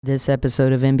This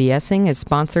episode of MBSing is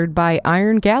sponsored by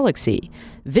Iron Galaxy.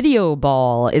 Video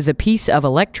ball is a piece of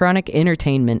electronic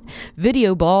entertainment.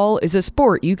 Video ball is a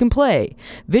sport you can play.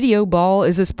 Video ball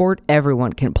is a sport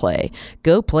everyone can play.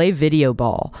 Go play video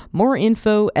ball. More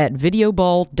info at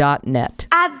videoball.net.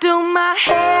 I do my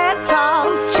hair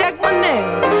toss, check my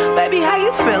nails. Baby, how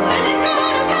you feeling?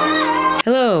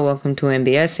 Hello, welcome to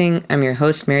MBSing. I'm your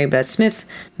host, Mary Beth Smith.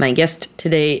 My guest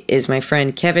today is my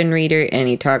friend Kevin Reeder, and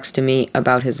he talks to me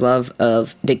about his love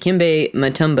of Dikembe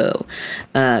Mutombo.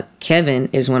 Kevin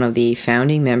is one of the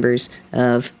founding members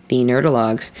of the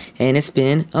Nerdologues, and it's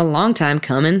been a long time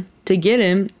coming to get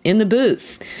him in the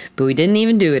booth. But we didn't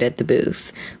even do it at the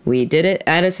booth. We did it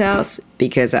at his house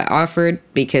because I offered,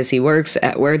 because he works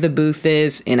at where the booth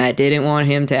is, and I didn't want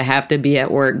him to have to be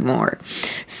at work more.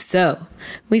 So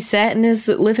we sat in his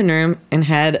living room and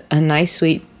had a nice,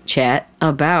 sweet chat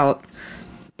about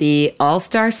the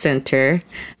All-Star Center.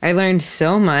 I learned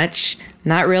so much.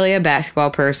 Not really a basketball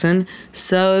person,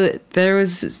 so there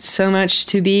was so much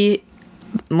to be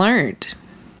learned.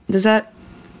 That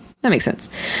makes sense.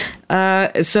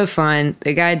 It's so fun.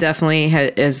 The guy definitely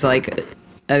is like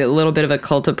a little bit of a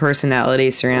cult of personality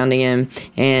surrounding him,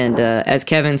 and as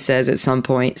Kevin says at some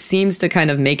point, seems to kind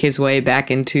of make his way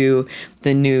back into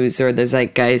the news or the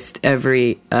zeitgeist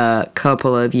every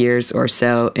couple of years or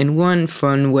so in one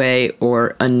fun way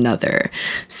or another.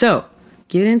 So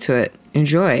get into it.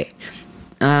 Enjoy.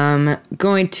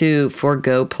 Going to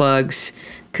forego plugs,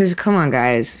 because come on,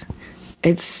 guys,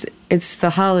 it's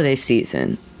the holiday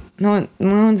season. No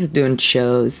one's doing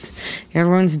shows.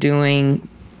 Everyone's doing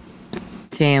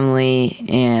family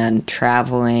and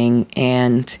traveling,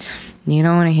 and you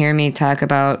don't want to hear me talk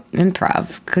about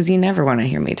improv, because you never want to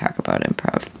hear me talk about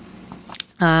improv.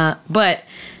 But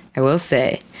I will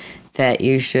say that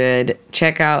you should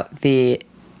check out the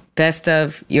best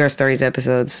of Your Stories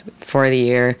episodes for the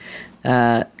year.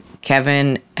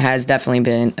 Kevin has definitely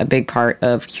been a big part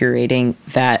of curating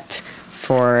that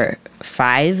for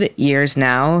 5 years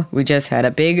now. We just had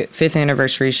a big 5th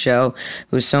anniversary show.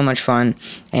 It was so much fun.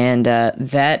 And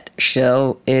that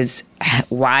show is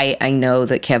why I know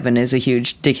that Kevin is a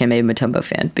huge Dikembe Mutombo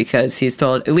fan, because he's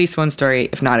told at least one story,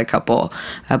 if not a couple,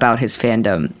 about his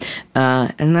fandom.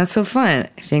 And that's so fun.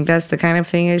 I think that's the kind of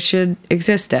thing it should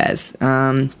exist as.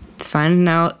 Finding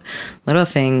out little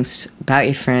things about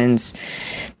your friends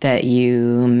that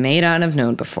you may not have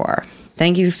known before.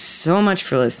 Thank you so much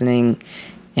for listening,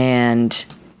 and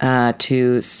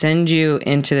to send you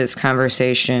into this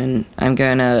conversation, I'm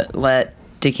going to let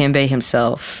Dikembe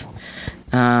himself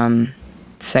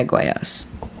segue us.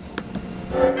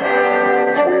 We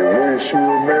wish you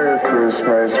a Merry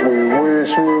Christmas. We wish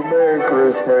you a Merry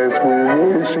Christmas. We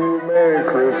wish you a Merry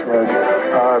Christmas.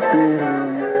 Happy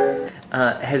New Year.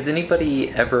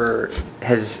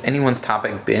 Has anyone's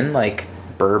topic been like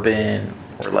bourbon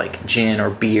or like gin or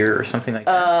beer or something like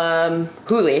that?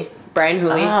 Hooley. Brian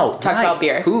Hooley talked about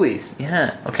beer. Hooley's,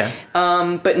 yeah, okay.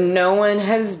 But no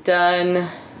one's done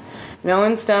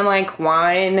like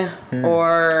wine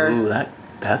or... Ooh, that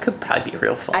could probably be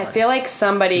real fun. I feel like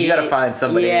somebody... You gotta find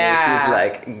somebody who's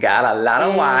like, got a lot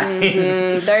of wine.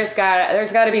 There's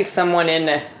got to be someone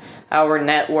in our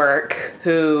network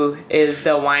who is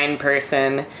the wine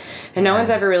person. And no one's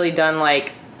ever really done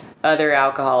like other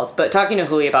alcohols. But talking to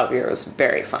Hooley about beer was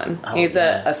very fun. He's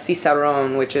a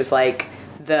cicerone, which is like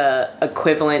the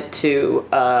equivalent to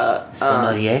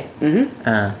sommelier. Sommelier.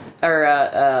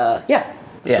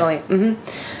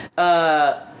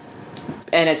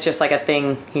 And it's just like a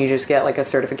thing. You just get like a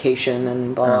certification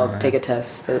and blah, take a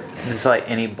test. It's like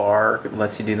any bar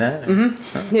lets you do that?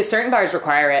 Mm-hmm. Yeah, certain bars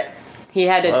require it. He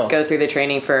had to go through the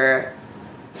training for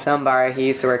some bar he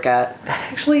used to work at.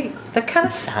 That kind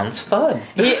of sounds fun.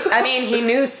 He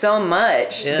knew so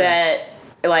much that,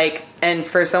 like, and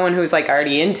for someone who's, like,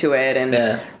 already into it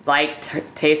and liked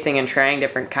tasting and trying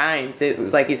different kinds, it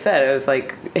was, like you said, it was,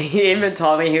 like, he even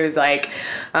told me, he was like,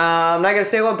 I'm not going to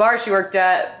say what bar she worked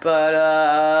at, but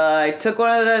I took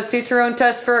one of the Cicerone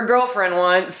tests for a girlfriend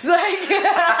once. And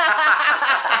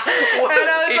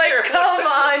I was like, come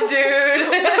on, dude.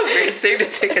 What a weird thing to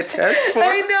take a test for.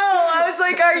 I know. I was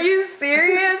like, are you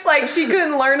serious? Like, she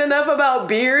couldn't learn enough about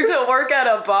beer to work at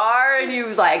a bar? And he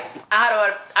was like,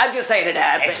 I'm just saying it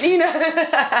happened, you know?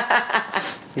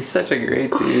 He's such a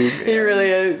great dude. He really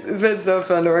is. It's been so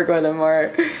fun to work with him,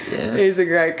 Mark. Yeah. He's a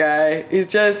great guy. He's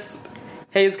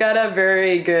got a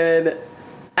very good...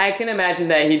 I can imagine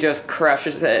that he just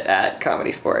crushes it at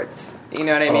Comedy Sports. You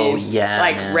know what I mean? Oh, yeah,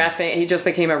 like, man. reffing. He just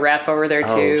became a ref over there,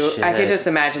 too. Oh, shit. I could just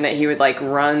imagine that he would, like,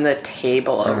 run the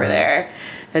table over there.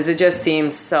 Because it just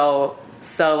seems so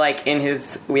like, in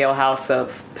his wheelhouse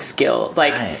of skill.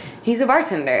 Like, He's a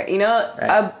bartender. You know,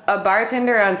 Right. a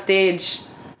bartender on stage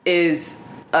is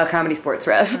a comedy sports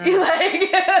ref. Like,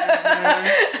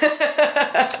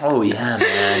 Oh yeah,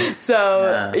 man.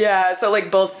 so so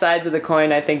like both sides of the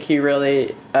coin, I think he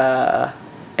really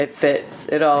it fits.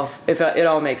 It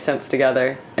all makes sense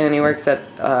together. And he works at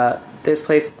this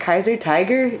place, Kaiser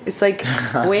Tiger. It's like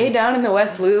way down in the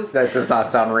West Loop. That does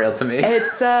not sound real to me.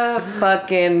 It's a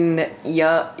fucking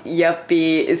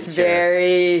yuppie. It's Sure.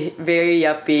 very, very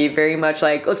yuppie. Very much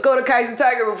like, let's go to Kaiser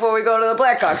Tiger before we go to the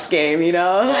Blackhawks game, you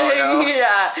know? no.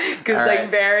 Yeah. Because All like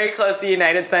right. very close to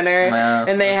United Center. Wow,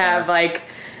 And they okay. have like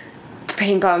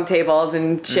ping pong tables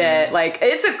and shit. Like,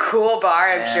 it's a cool bar,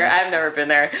 I'm Yeah. sure. I've never been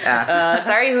there. Yeah.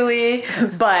 Sorry,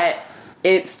 Huli. But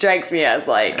it strikes me as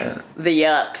like the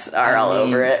yups are all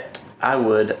over it. I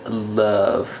would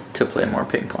love to play more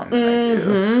ping pong than I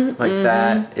do. Like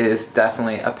that is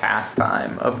definitely a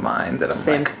pastime of mine that I'm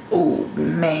Same. like, oh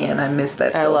man, I miss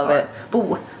that so love hard. it.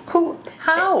 But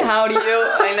how? How do you?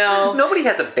 I know. Nobody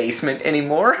has a basement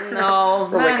anymor. No,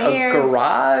 Or like not here. a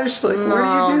garage. Like where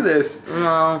do you do this?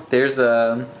 No. There's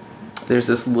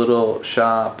this little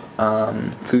shop,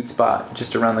 food spot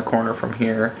just around the corner from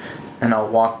here, and I'll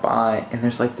walk by and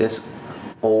there's like this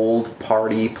old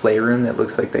party playroom that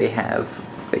looks like they have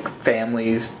like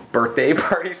families' birthday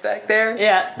parties back there.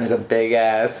 Yeah. There's a big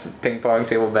ass ping pong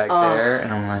table back there,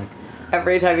 and I'm like,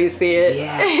 Every time you see it.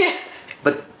 yeah.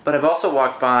 But I've also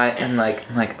walked by and like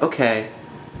I'm like, okay,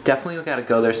 definitely gotta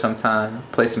go there sometime,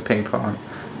 play some ping pong.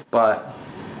 But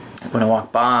when I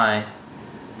walked by,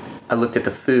 I looked at the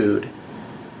food.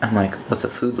 I'm like, what's the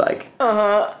food like?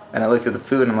 And I looked at the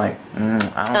food and I'm like, I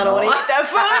don't know. want to eat that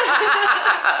food.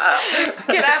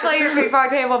 Can I play your ping pong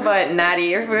table but not eat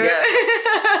your food?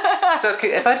 Yeah. So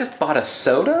if I just bought a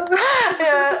soda?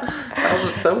 Yeah. How's a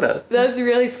soda? That's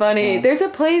really funny. There's a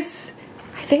place,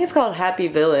 I think it's called Happy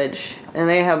Village, and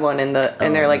they have one in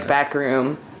their like back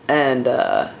room, and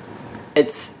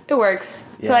it works.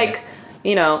 It's Yeah. like,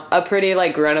 you know, a pretty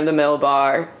like run of the mill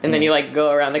bar, and then you like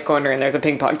go around the corner and there's a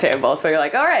ping pong table. So you're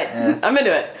like, all right, I'm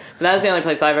into it. And that was the only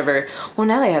place I've ever. Well,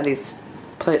 now they have these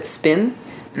spin.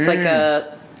 It's like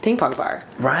a ping pong bar.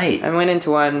 Right. I went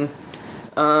into one.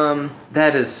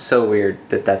 That is so weird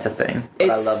that that's a thing. But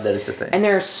I love that it's a thing. And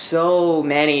there are so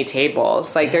many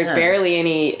tables. Like, there's Yeah. barely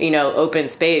any, open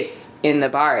space in the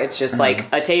bar. It's just like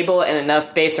a table and enough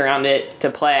space around it to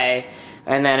play,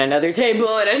 and then another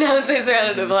table and enough space around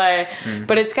it to play.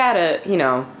 But it's got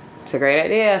it's a great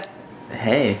idea.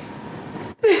 Hey,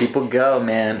 people go,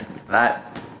 man. That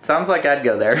sounds like I'd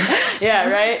go there. Yeah,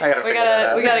 right? I gotta figure that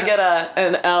out. We gotta get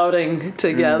an outing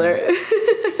together.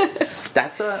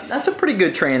 That's a pretty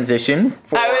good transition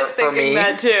for, I was for me. thinking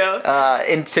that too.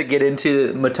 And to get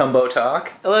into Mutombo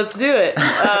talk. Let's do it.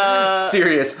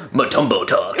 Serious Mutombo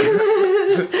talk.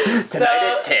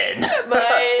 Tonight at 10.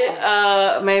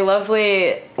 My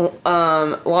lovely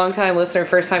long-time listener,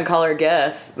 first-time caller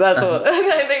guest. That's what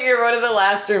I think you're one of the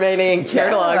last remaining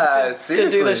catalogs to do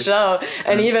the seriously. show,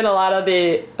 and even a lot of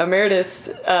the emeritus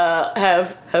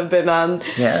have been on.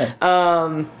 Yeah.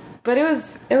 But it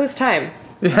was time.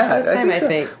 Yeah. This time, I so.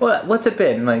 think. What's it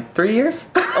been? Like 3 years?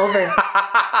 Over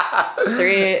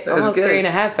almost good.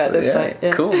 3.5 at this point. Yeah.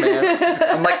 Cool, man.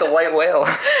 I'm like the white whale.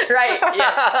 Right.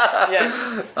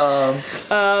 Yes.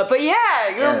 But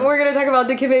yeah, we're gonna talk about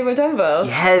Dikembe Mutombo.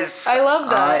 Yes. I love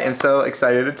that. I am so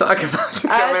excited to talk about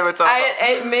Dikembe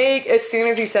Mutombo. As soon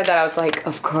as you said that, I was like,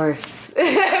 of course,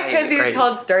 because you Right.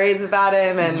 told stories about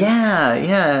him, and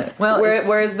Yeah. Well,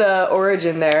 where's the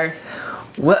origin there?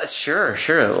 Well, sure.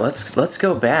 Let's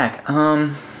go back.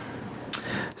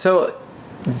 So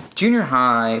junior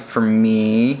high for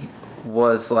me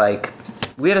was like,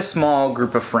 we had a small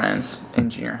group of friends in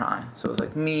junior high. So it was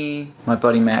like me, my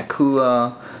buddy Matt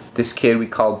Kula, this kid we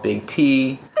called Big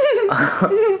T,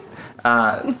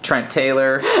 Trent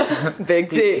Taylor. Big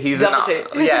T. He's Double T.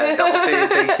 Yeah, double T,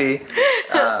 Big T.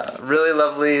 Really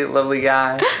lovely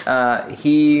guy.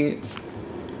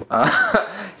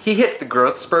 He hit the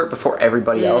growth spurt before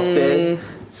everybody else did.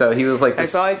 So he was like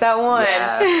this. There's always that one.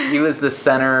 Yeah, he was the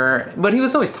center, but he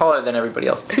was always taller than everybody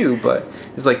else too. But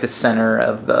he was like the center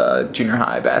of the junior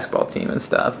high basketball team and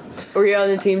stuff. Were you on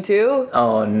the team too?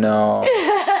 Oh no,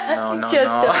 no.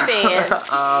 Just a fan.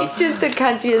 Just a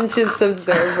conscientious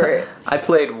observer. I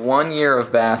played 1 year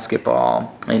of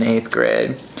basketball in 8th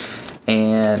grade,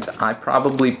 and I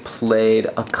probably played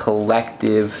a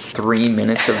collective 3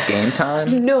 minutes of game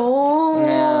time. No.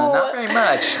 Yeah, not very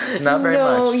much. Not very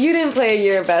much. No, you didn't play a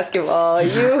year of basketball. I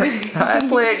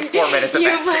played 4 minutes of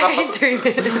basketball. You played 3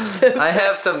 minutes of I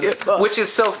have some, which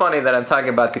is so funny that I'm talking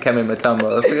about Dikembe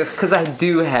Mutombo, because I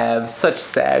do have such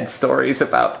sad stories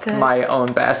about my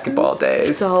own basketball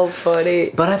days. So funny.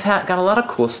 But I've got a lot of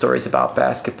cool stories about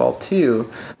basketball too.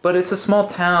 But it's a small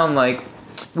town, like,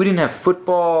 we didn't have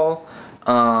football.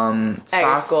 At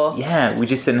your school? Yeah, we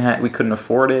just we couldn't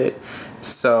afford it.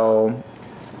 So,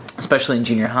 especially in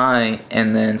junior high,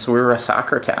 and then so we were a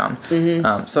soccer town.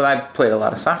 Mm-hmm. So I played a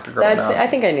lot of soccer growing up. I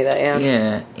think I knew that. Yeah.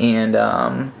 Yeah,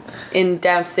 and in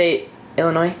downstate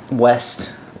Illinois.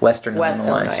 Western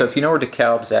Illinois. So if you know where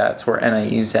DeKalb's at, it's where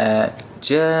NIU's at.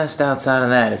 Just outside of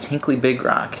that is Hinckley Big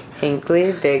Rock.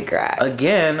 Hinckley Big Rock.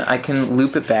 Again, I can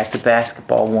loop it back to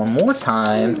basketball one more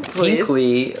time. Please.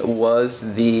 Hinckley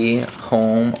was the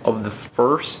home of the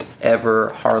first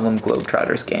ever Harlem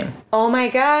Globetrotters game. Oh my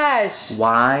gosh.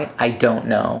 Why? I don't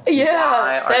know.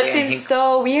 Yeah, that seems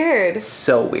so weird.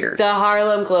 So weird. The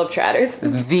Harlem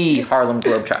Globetrotters. The Harlem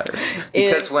Globetrotters.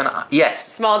 Because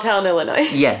yes. Small town Illinois.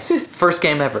 Yes. First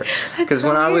game ever. Because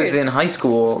when I was in high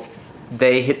school,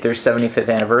 they hit their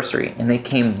 75th anniversary, and they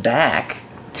came back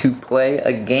to play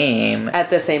a game at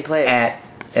the same place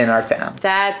in our town.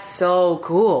 That's so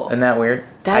cool. Isn't that weird?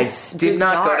 That's I did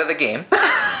bizarre. not go to the game.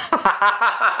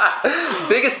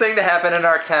 Biggest thing to happen in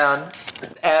our town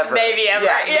ever. Maybe ever.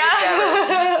 Yeah.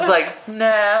 I was like,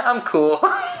 nah, I'm cool.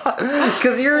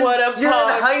 Because you're in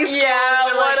high school. Yeah,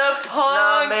 what a punk.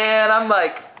 Nah, man,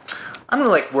 I'm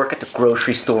gonna work at the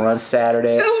grocery store on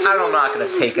Saturday. I'm not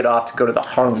gonna take it off to go to the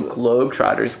Harlem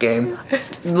Globetrotters game.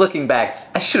 Looking back,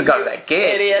 I should have gone to that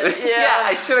game. Idiot. Dude. Yeah,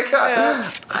 I should have gone. Yeah.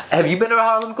 Have you been to a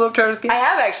Harlem Globetrotters game? I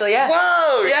have actually. Yeah.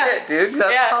 Whoa, shit, dude.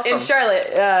 That's awesome. In Charlotte.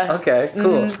 Yeah. Okay,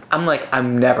 cool. Mm-hmm.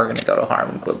 I'm never gonna go to a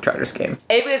Harlem Globetrotters game.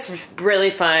 It was really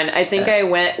fun. I think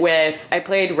I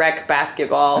played rec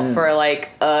basketball for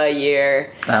a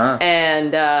year,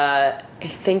 and I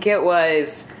think it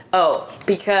was.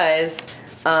 Because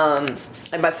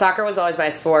soccer was always my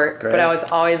sport, but I was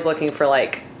always looking for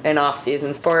an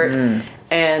off-season sport.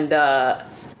 And I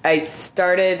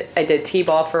did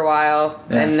t-ball for a while,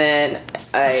 and then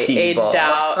I aged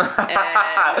out.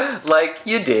 And like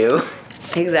you do.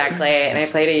 Exactly. And I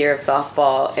played a year of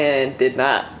softball and did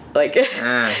not like it.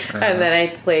 And then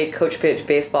I played coach pitch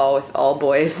baseball with all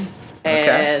boys.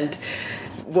 And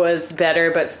was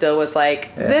better, but still was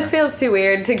this feels too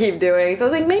weird to keep doing. So I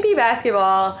was like, maybe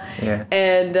basketball. Yeah.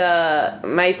 And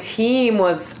my team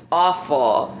was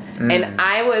awful. And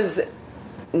I was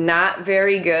not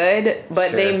very good,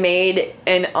 but they made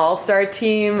an all-star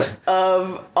team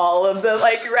of all of the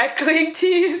rec league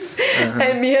teams.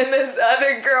 And me and this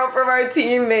other girl from our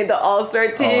team made the all-star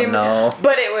team. Oh, no.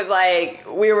 But it was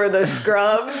we were the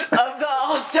scrubs of the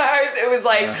all-stars. It was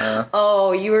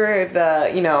you were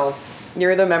the,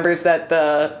 you're the members that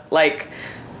the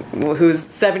who's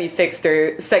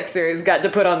 76ers got to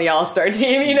put on the all-star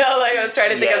team, I was trying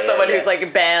to think of someone who's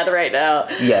bad right now.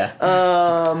 Yeah.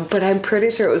 But I'm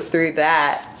pretty sure it was through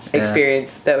that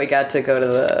experience that we got to go to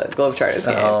the Globetrotters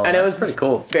game. And it was pretty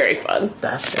cool. Very fun.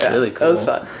 That's really cool. It was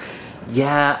fun.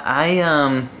 Yeah,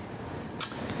 I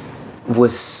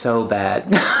was so bad.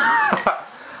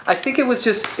 I think it was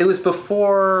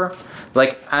before,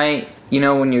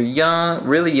 when you're young,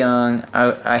 really young,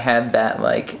 I had that,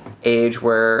 age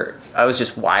where I was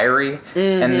just wiry,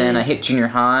 and then I hit junior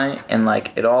high, and,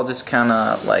 it all just kind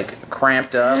of,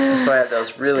 cramped up, and so I had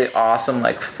those really awesome,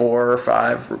 4 or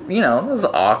 5, those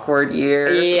awkward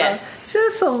years. Yes.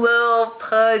 Just a little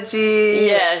pudgy.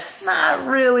 Yes.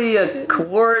 Not really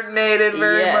coordinated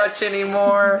very much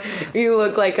anymore. You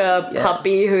look like a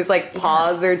puppy whose,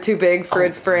 paws are too big for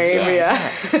its frame.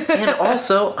 Yeah. And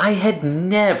also, I had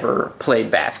never played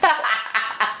basketball.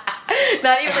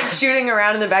 Not even shooting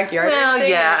around in the backyard. Well,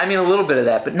 yeah, I mean a little bit of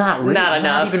that, but not really. Not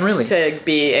enough. Not even really. To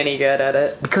be any good at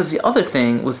it. Because the other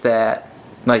thing was that,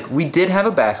 we did have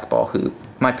a basketball hoop.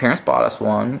 My parents bought us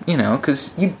one,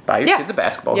 because you buy your kids a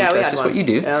basketball hoop. That's just what you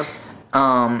do. Yeah.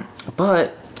 But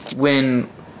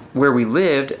where we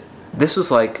lived, this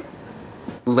was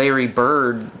Larry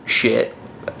Bird shit,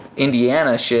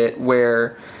 Indiana shit,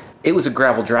 where it was a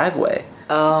gravel driveway.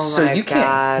 Oh so my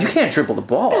God. You can't dribble the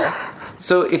ball.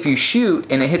 So if you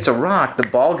shoot and it hits a rock, the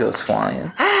ball goes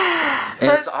flying. And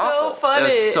That's it's awful. So funny. It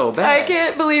was so bad. I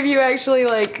can't believe you actually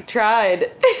tried.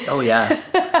 Oh yeah.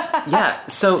 Yeah.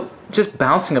 So just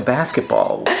bouncing a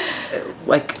basketball,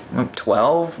 I'm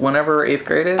 12, whenever 8th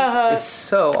grade is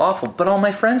so awful. But all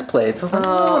my friends played, so I was like,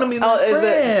 I want to be their friends. Is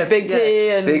it Big T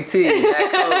and Big T,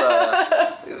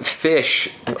 Fish.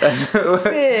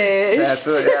 Fish. That's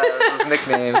his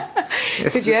nickname.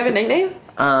 Did you have a nickname?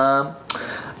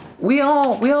 We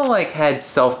all like had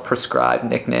self-prescribed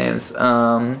nicknames.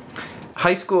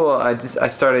 High school, I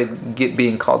started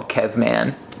being called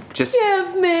Kevman. Just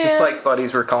like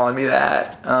buddies were calling me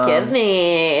that.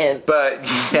 Kevman. But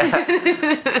yeah,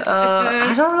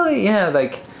 I don't really.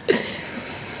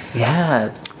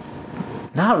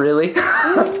 Not really.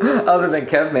 Other than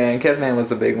Kevman. Kevman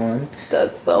was a big one.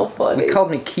 That's so funny. They called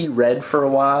me Key Red for a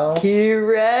while. Key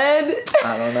Red?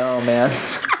 I don't know, man.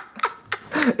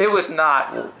 It was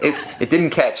not. It didn't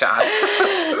catch on.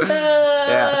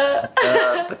 Yeah.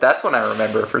 But that's what I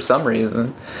remember for some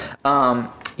reason.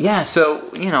 So,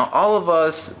 all of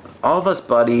us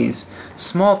buddies,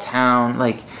 small town,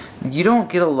 like, you don't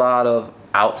get a lot of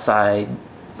outside,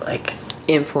 like,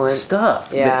 influence stuff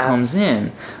that comes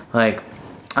in. Like,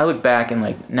 I look back and,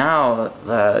 like, now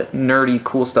the nerdy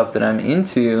cool stuff that I'm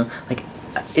into, like,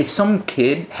 if some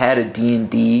kid had a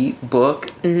D&D book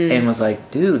and was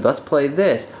like, dude, let's play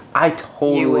this, I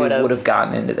totally would have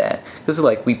gotten into that. Because,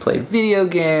 like, we played video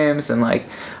games, and, like,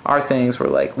 our things were,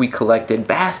 like, we collected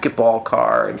basketball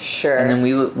cards. Sure. And then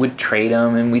we would trade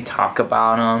them, and we'd talk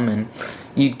about them, and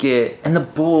and the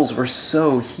Bulls were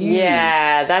so huge.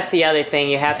 Yeah, that's the other thing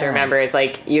you have to remember is,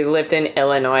 like, you lived in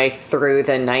Illinois through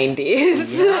the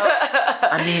 90s. Yeah.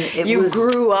 I mean, you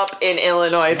grew up in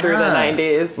Illinois through the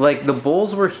 90s. Like, the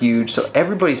Bulls were huge, so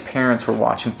everybody's parents were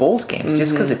watching Bulls games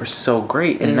just because they were so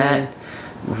great. And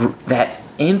that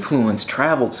influence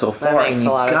traveled so far. That makes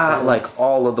a lot of sense. Like,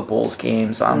 all of the Bulls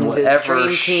games on whatever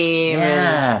Dream Team.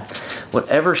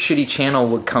 Whatever shitty channel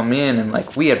would come in, and,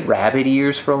 like, we had rabbit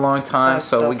ears for a long time,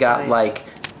 so we got like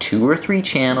 2 or 3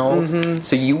 channels,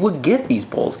 so you would get these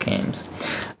Bulls games.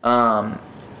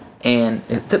 And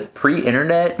the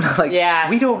pre-internet, like,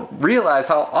 we don't realize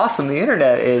how awesome the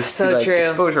internet is so to, like, true.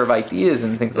 exposure of ideas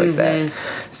and things like that.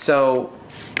 So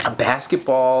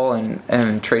basketball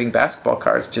and trading basketball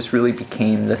cards just really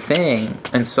became the thing.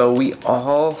 And so we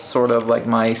all sort of, like,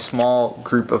 my small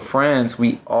group of friends,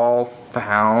 we all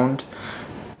found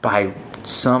by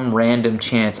some random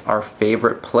chance our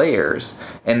favorite players,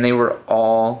 and they were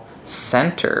all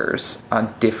centers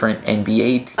on different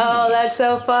NBA teams. Oh, that's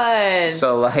so fun.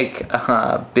 So, like,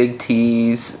 Big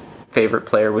T's favorite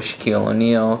player was Shaquille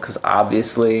O'Neal, because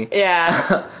obviously.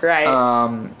 Yeah, right.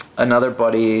 Another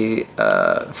buddy,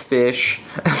 Fish.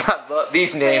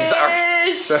 These names are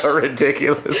so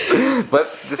ridiculous,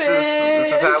 but this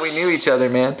is how we knew each other,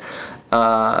 man.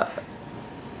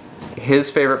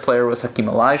 His favorite player was Hakeem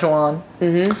Olajuwon.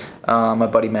 My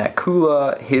buddy Matt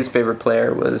Kula, his favorite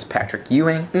player was Patrick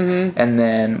Ewing. And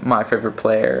then my favorite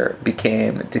player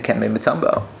became Dikembe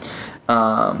Mutombo.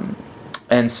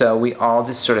 And so we all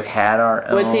just sort of had our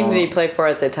own. What team did he play for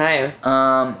at the time?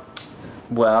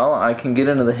 Well, I can get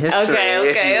into the history of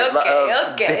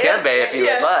Dikembe if you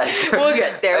would like. We'll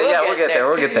get there.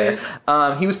 We'll get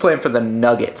there. He was playing for the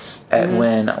Nuggets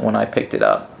when I picked it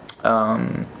up.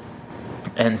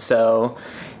 And so,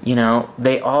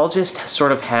 they all just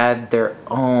sort of had their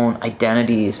own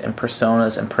identities and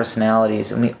personas and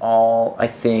personalities, and we all, I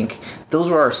think, those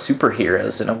were our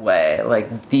superheroes in a way.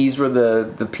 Like, these were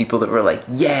the people that were like,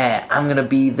 yeah, I'm gonna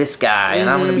be this guy, and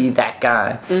I'm gonna be that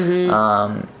guy.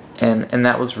 And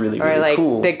that was really, really like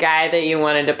cool. The guy that you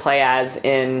wanted to play as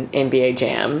in NBA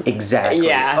Jam. Exactly.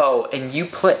 Yeah. Oh, and you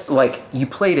played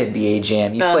NBA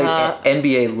Jam. You played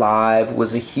NBA Live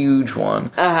was a huge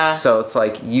one. So it's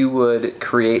like you would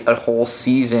create a whole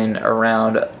season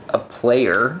around a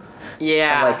player.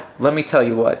 Yeah. And, like, let me tell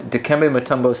you what, Dikembe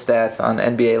Mutombo's stats on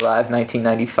NBA Live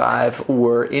 1995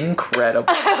 were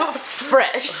incredible.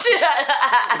 Fresh.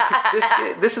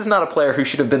 This is not a player who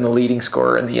should have been the leading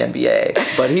scorer in the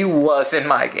NBA, but he was in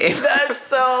my game. That's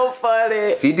so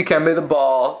funny. Feed Dikembe the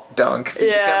ball, dunk.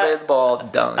 Feed Dikembe the ball,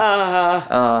 dunk.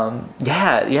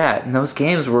 Yeah. And those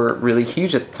games were really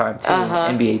huge at the time too.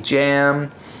 NBA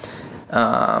Jam.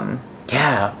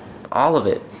 All of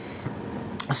it.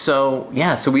 So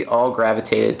we all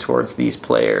gravitated towards these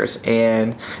players,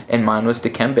 and mine was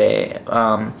Dikembe.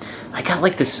 I got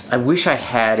like this, I wish I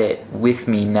had it with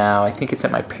me now. I think it's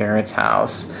at my parents'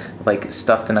 house, like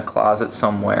stuffed in a closet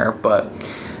somewhere, but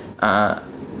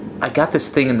I got this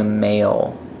thing in the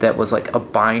mail that was like a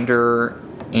binder,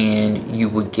 and you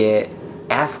would get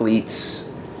athletes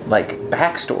like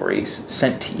backstories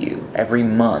sent to you every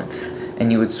month, and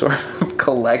you would sort of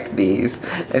collect these.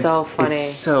 That's so funny. It's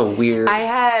so weird. I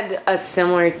had a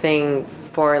similar thing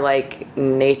for like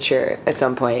nature at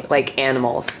some point, like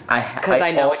animals. Because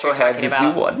I know also what you're had talking the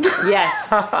about. zoo one. Yes,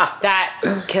 that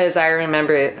because I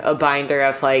remember a binder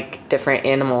of like different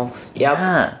animals. Yep.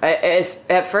 Yeah.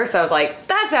 At first, I was like,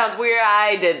 "That sounds weird."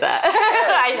 I did that.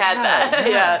 I had that.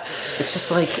 Yeah. It's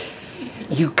just like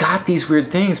you got these weird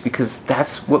things because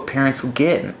that's what parents would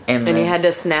get, and you had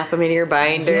to snap them into your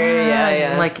binder. Yeah.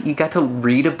 And like you got to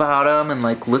read about them and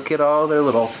like look at all their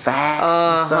little facts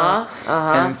and stuff.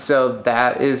 And so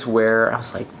that is where I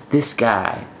was like, this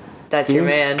guy. That's your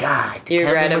man. You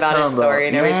Dikembe read about his Mutombo. story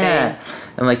and everything. Yeah.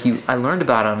 And like I learned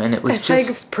about him, and it was It's just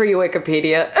like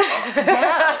pre-Wikipedia.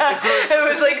 It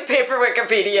was like paper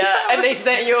Wikipedia, and they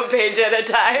sent you a page at a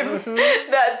time.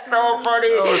 That's so funny.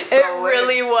 It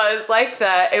really was like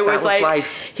that. It was like,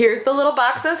 life. Here's the little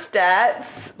box of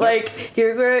stats. Like,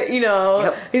 here's where,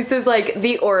 it says like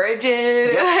the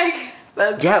origin. Like,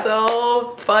 that's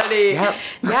so funny.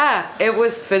 Yeah, it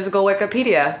was physical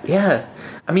Wikipedia. Yeah.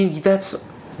 I mean, that's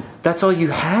all you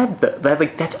had.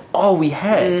 That's all we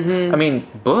had. I mean,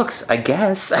 books, I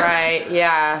guess. Right,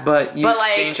 yeah. But you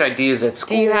like, exchange ideas at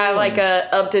school. Do you have like a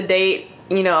up-to-date,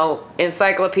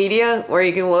 encyclopedia where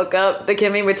you can look up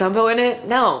Dikembe Mutombo in it?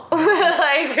 No.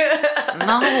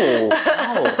 No.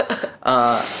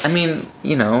 I mean,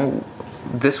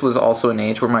 this was also an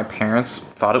age where my parents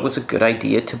thought it was a good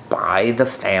idea to buy the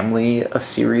family a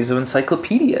series of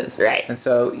encyclopedias. Right. And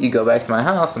so you go back to my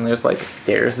house and there's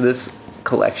this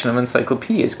collection of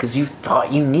encyclopedias because you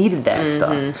thought you needed that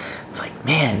stuff. It's like,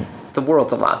 man, the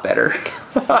world's a lot better.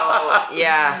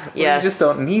 Yeah. You just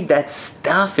don't need that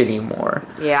stuff anymore.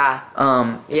 Yeah.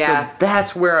 So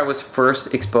that's where I was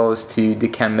first exposed to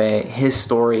Dikembe, his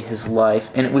story, his life,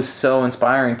 and it was so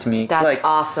inspiring to me. That's like,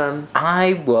 awesome.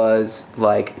 I was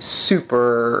like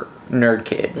super nerd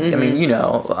kid. I mean,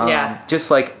 just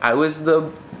like I was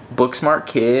the book smart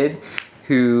kid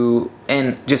who,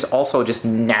 and just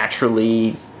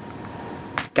naturally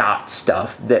got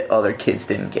stuff that other kids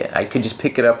didn't get. I could just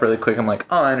pick it up really quick. I'm like,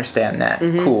 oh, I understand that.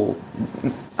 Cool.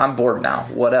 I'm bored now.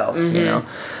 What else?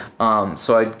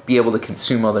 So I'd be able to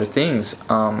consume other things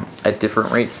at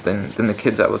different rates than the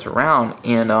kids I was around.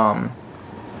 And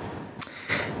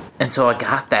so I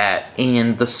got that,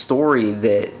 and the story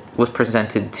that was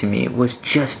presented to me was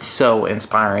just so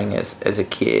inspiring as a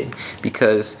kid,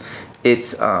 because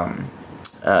it's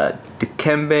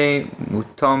Dikembe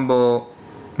Mutombo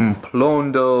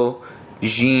Mplondo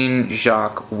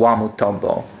Jean-Jacques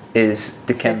Mutombo is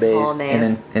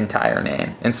Dikembe's entire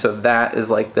name. And so that is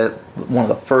like one of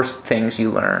the first things you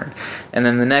learn. And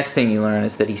then the next thing you learn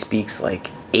is that he speaks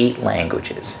like 8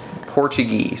 languages: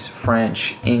 Portuguese,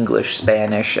 French, English,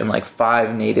 Spanish, and like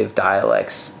 5 native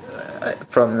dialects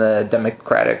from the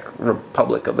Democratic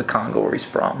Republic of the Congo where he's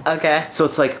from. Okay. So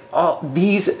it's like all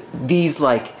these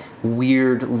like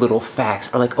weird little facts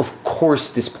are like, of course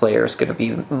this player is going to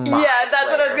be my that's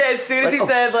what I was saying. As soon as he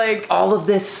said like all of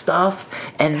this stuff,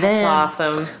 and then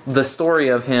awesome. The story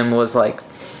of him was like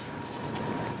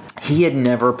he had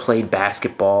never played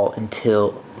basketball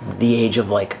until the age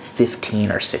of like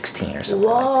 15 or 16 or something.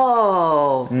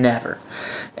 Whoa. Like that. Never.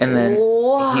 And then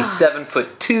he's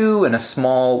 7'2" in a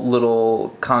small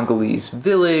little Congolese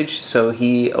village, so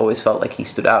he always felt like he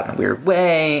stood out in a weird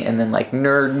way. And then like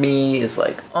nerd me is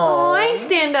like, oh, I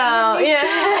stand out. Yeah.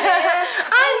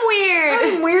 I'm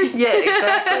weird. Yeah,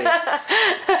 exactly.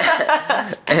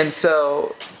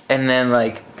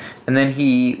 and then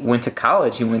he went to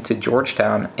college. He went to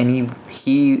Georgetown, and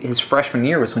his freshman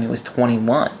year was when he was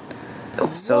 21. So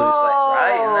he's like,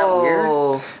 right, isn't that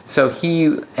weird? So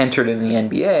he entered in the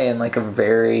NBA in like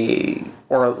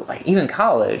or like even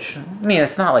college. I mean,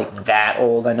 it's not like that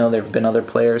old. I know there have been other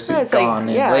players who've gone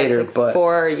in later, it's like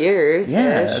 4 years.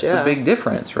 It's a big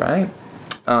difference, right?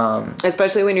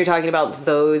 Especially when you're talking about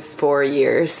those 4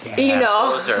 years.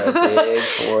 Those are a big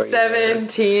 4 years.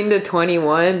 17 to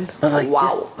 21. But like,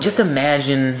 just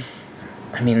imagine.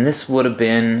 I mean, this would have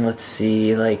been, let's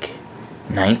see, like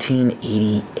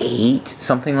 1988,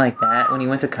 something like that, when he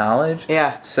went to college.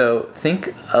 Yeah. So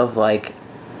think of like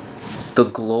the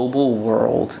global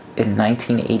world in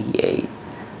 1988.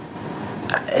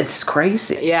 It's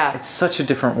crazy. Yeah. It's such a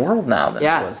different world now than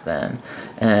it was then.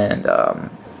 And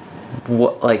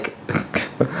what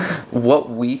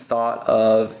we thought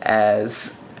of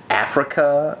as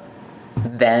Africa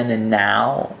then and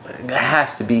now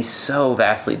has to be so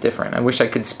vastly different. I wish I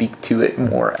could speak to it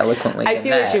more eloquently. I see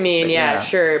what you mean. Yeah,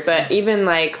 sure. But even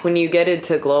like when you get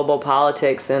into global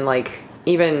politics and like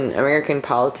even American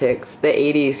politics, the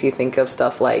 80s, you think of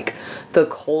stuff like the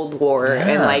Cold War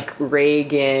and like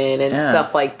Reagan and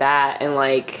stuff like that. And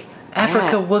like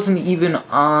Africa wasn't even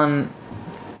on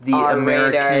the our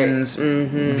Americans'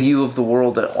 view of the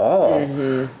world at all.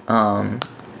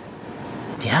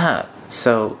 Yeah,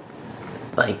 so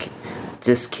like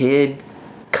this kid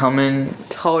coming,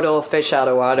 total fish out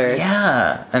of water.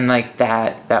 yeah, and like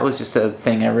that was just a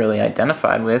thing I really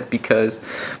identified with, because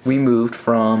we moved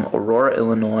from Aurora,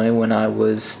 Illinois when I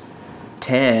was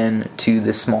 10 to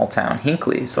this small town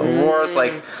Hinckley. So Aurora's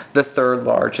like the third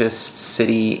largest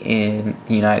city in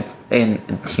the United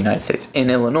States, in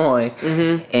Illinois,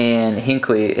 and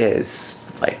Hinckley is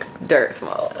like Dirt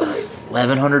small.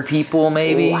 1,100 people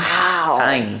maybe. Wow.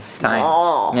 Tiny.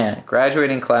 Small. Yeah,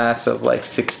 graduating class of like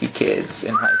 60 kids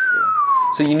in high school.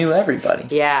 So you knew everybody.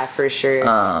 Yeah, for sure.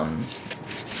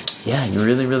 Yeah, you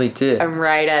really, really did. I'm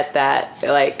right at that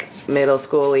like middle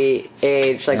schooly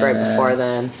age, like right before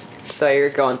then. So you're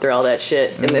going through all that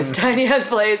shit in this tiny ass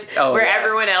place where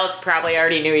everyone else probably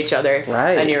already knew each other.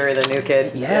 Right. And you were the new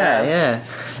kid. Yeah.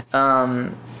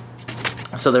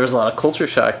 So there was a lot of culture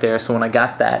shock there. So when I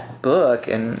got that book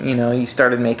and, you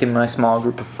started making my small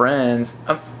group of friends,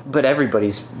 but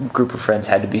everybody's group of friends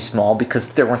had to be small because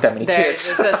there weren't that many kids.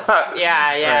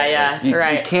 Yeah. You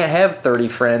can't have 30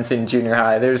 friends in junior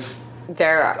high.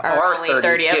 There are only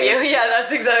 30 of you. Yeah,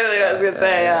 that's exactly what I was going to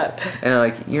say, yeah.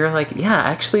 And you're like, yeah,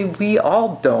 actually we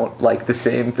all don't like the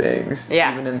same things.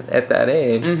 Yeah. Even at that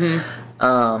age.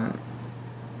 And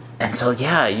so,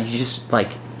 yeah, you just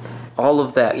all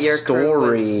of that Your story.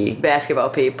 crew was basketball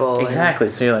people. Exactly.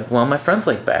 So you're like, well, my friends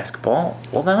like basketball.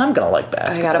 Well, then I'm gonna like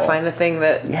basketball. I gotta find the thing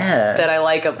that I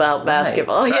like about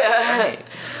basketball. Right.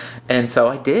 And so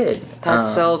I did.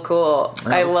 That's so cool.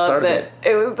 I love that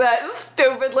it was that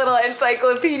stupid little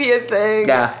encyclopedia thing.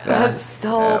 Yeah. That's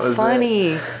so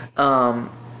funny. And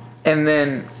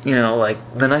then,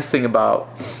 the nice thing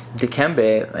about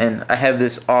Dikembe, and I have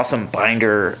this awesome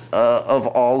binder of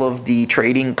all of the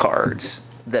trading cards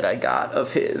that I got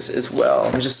of his as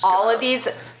well. All of these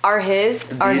are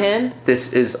him?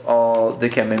 This is all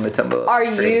Dikembe Mutombo. Are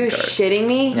you shitting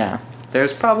me? Yeah.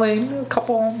 There's probably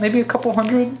maybe a couple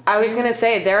hundred. I was going to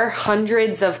say, there are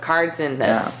hundreds of cards in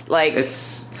this. Yeah.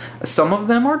 Some of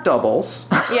them are doubles.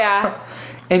 Yeah.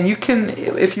 And you can,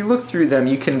 if you look through them,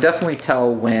 you can definitely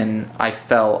tell when I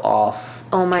fell off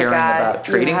caring about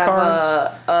trading cards.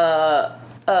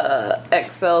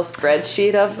 Excel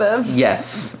spreadsheet of them?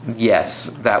 Yes,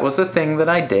 that was a thing that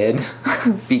I did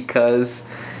because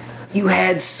you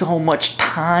had so much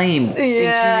time in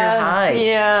junior high.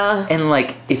 Yeah. And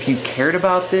if you cared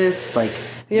about this,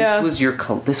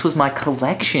 this was my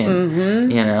collection.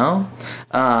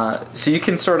 So you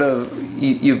can sort of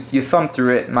you thumb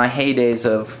through it. My heydays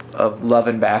of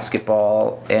loving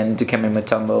basketball and Dikembe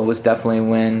Mutombo was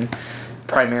definitely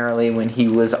primarily when he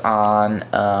was on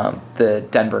the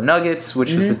Denver Nuggets,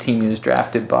 which was the team he was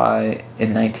drafted by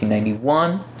in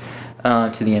 1991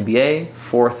 to the NBA,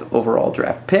 4th overall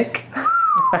draft pick.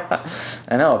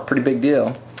 I know, pretty big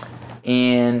deal.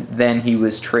 And then he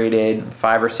was traded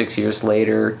 5 or 6 years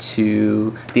later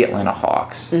to the Atlanta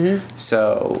Hawks.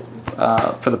 So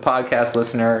for the podcast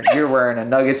listener, you're wearing a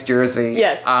Nuggets jersey.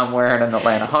 Yes. I'm wearing an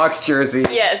Atlanta Hawks jersey.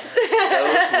 Yes.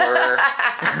 Those were...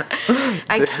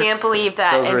 I can't believe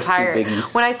that entire...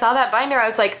 When I saw that binder, I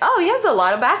was like, oh, he has a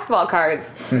lot of basketball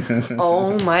cards.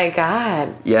 Oh my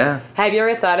God. Yeah. Have you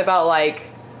ever thought about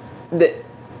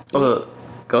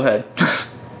Go ahead.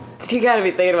 You gotta be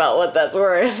thinking about what that's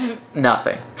worth.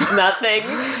 Nothing. Nothing?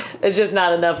 It's just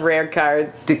not enough rare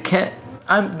cards.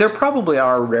 There probably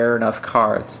are rare enough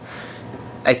cards.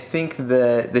 I think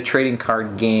the trading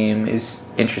card game is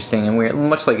interesting and weird,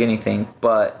 much like anything,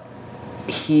 but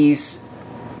he's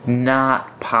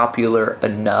not popular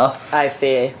enough. I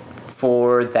see.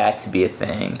 For that to be a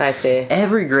thing. I see.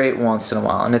 Every great once in a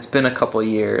while, and it's been a couple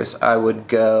years, I would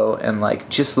go and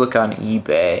just look on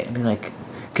eBay and be like,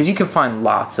 because you can find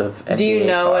lots of NBA Do you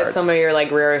know cards. what some of your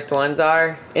rarest ones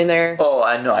are in there? Oh,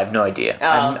 I know. I have no idea.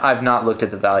 Oh. I've not looked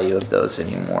at the value of those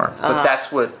anymore. But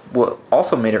that's what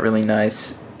also made it really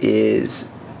nice is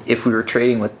if we were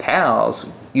trading with pals,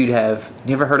 you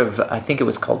ever heard of, I think it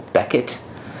was called Beckett?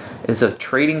 It's a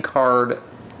trading card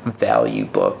value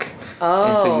book. Oh.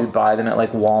 And so you'd buy them at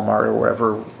Walmart or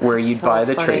wherever where you'd buy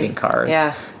the trading cards.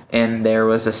 Yeah. And there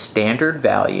was a standard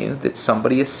value that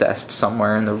somebody assessed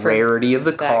somewhere in the rarity of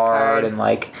the card and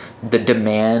the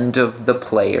demand of the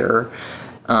player.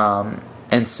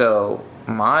 And so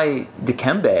my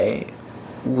Dikembe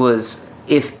was,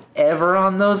 if ever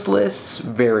on those lists,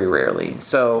 very rarely.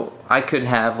 So I could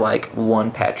have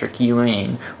one Patrick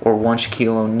Ewing or one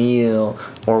Shaquille O'Neal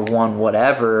or one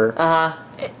whatever.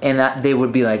 And they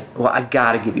would be well, I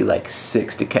gotta give you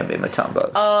 6 Dikembe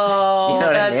Mutombos. Oh, you know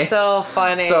what that's I mean? so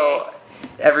funny. So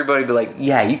everybody be like,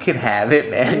 yeah, you can have it,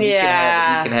 man. You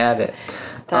can have it.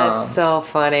 That's so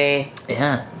funny.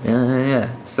 Yeah.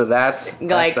 So that's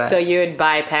like that. So you would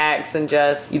buy packs and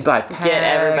just You'd buy packs, get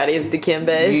everybody's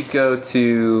Dikembes.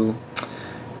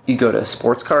 You go to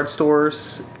sports card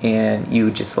stores and you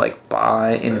would just like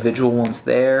buy individual ones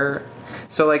there.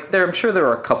 So like I'm sure there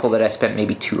were a couple that I spent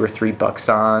maybe $2 or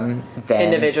 $3 on then,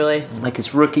 individually, like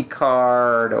his rookie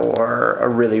card or a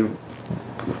really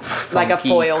like a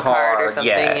foil card or something.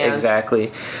 Yeah,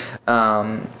 exactly.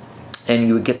 And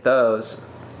you would get those.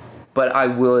 But I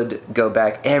would go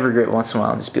back every once in a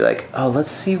while and just be like, oh, let's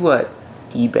see what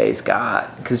eBay's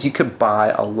got. Because you could buy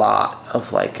a lot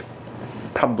of, like,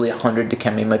 probably 100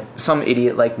 Dikembe. Some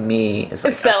idiot like me is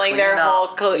like selling their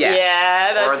whole...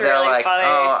 Yeah, that's or they're really like, funny.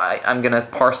 Oh, I'm going to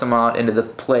parse them out into the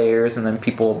players, and then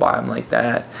people will buy them like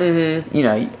that. Mm-hmm. You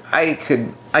know, I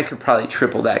could probably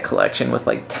triple that collection with,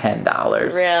 like, $10.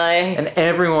 Really? And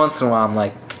every once in a while, I'm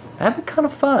like... That'd be kind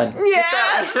of fun. Yeah,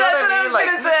 that's what I was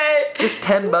gonna say. Just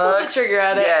 $10. Pull the trigger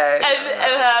at it. Yeah.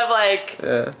 And have like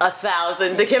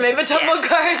 1,000 Dikembe Mutombo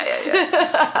cards.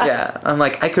 Yeah, I'm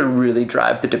like, I could really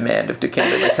drive the demand of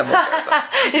Dikembe Mutombo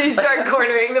cards. You start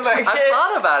cornering the market. I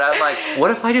thought about it. I'm like, what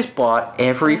if I just bought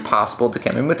every possible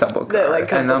Dikembe Mutombo card?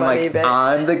 Like, and I'm like, eBay.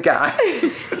 I'm the guy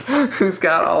who's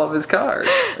got all of his cards.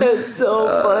 That's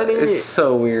so funny. It's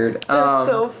so weird. That's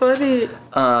so funny.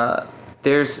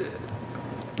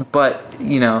 But,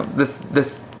 you know, the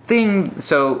thing,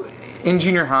 so in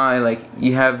junior high, like,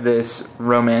 you have this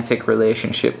romantic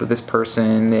relationship with this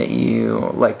person that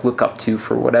you, like, look up to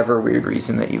for whatever weird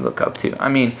reason that you look up to. I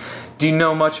mean, do you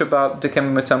know much about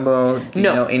Dikembe Mutombo? Do you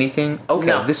know anything? Okay,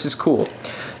 no. This is cool.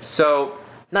 So...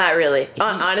 Not really.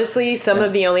 Honestly, some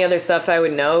of the only other stuff I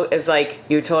would know is like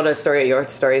you told your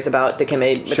stories about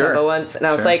Dikembe Mutombo once, and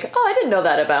I was like, oh, I didn't know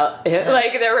that about him.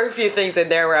 Like there were a few things in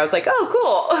there where I was like, oh,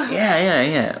 cool.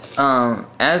 Yeah.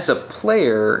 As a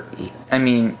player, I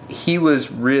mean, he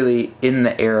was really in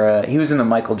the era. He was in the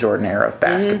Michael Jordan era of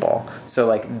basketball. Mm-hmm. So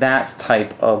like that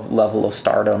type of level of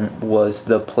stardom was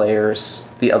the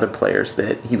other players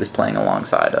that he was playing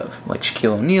alongside of. Like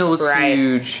Shaquille O'Neal was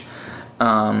huge,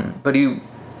 but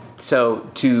So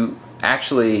to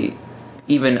actually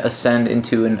even ascend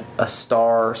into a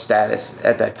star status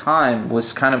at that time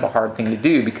was kind of a hard thing to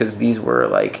do because these were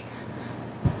like,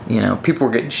 you know, people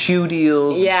were getting shoe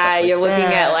deals. Yeah, you're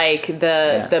looking at like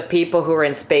the people who were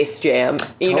in Space Jam.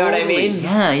 You know what I mean?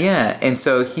 Yeah. And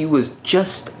so he was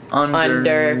just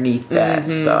underneath that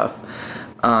stuff.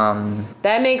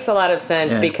 That makes a lot of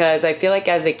sense because I feel like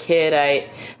as a kid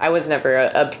I was never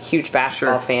a huge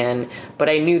basketball fan, but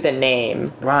I knew the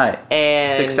name. Right. And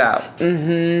sticks out.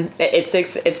 Mm-hmm. It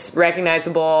sticks. It's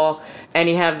recognizable, and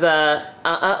you have the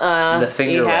the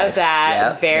finger You have wave.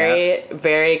 that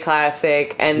very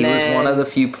classic. And he then was one of the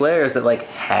few players that like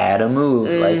had a move.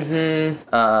 Like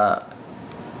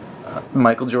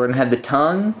Michael Jordan had the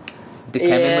tongue.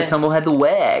 Dikembe Mutombo had the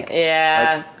wag.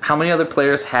 Yeah. Like, how many other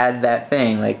players had that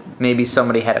thing? Like, maybe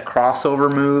somebody had a crossover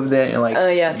move that, you're like,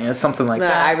 something like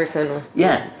that. Iverson.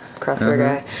 Yeah. Crossover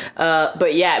guy.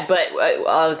 But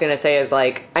all I was going to say is,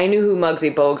 like, I knew who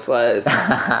Muggsy Bogues was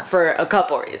for a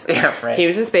couple reasons. Yeah, right. He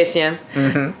was in Space Jam.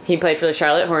 Mm-hmm. He played for the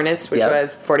Charlotte Hornets, which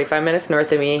was 45 minutes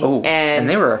north of me. Oh, and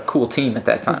they were a cool team at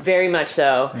that time. Very much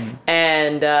so. Mm.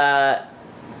 And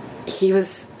he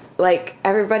was... Like,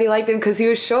 everybody liked him because he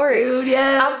was short. Dude,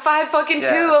 yes. I'm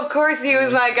 5'2". Of course he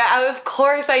was my guy. Of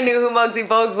course I knew who Muggsy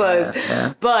Bogues was.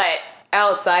 Yeah. But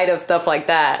outside of stuff like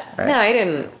that, no, I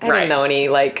didn't know any,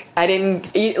 like, I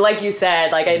didn't, like you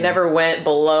said, like, I never went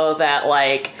below that,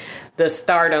 like, the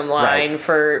stardom line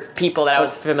for people that I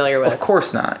was familiar with. Of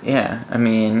course not, yeah. I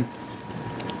mean,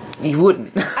 you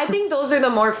wouldn't. I think those are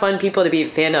the more fun people to be a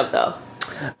fan of, though.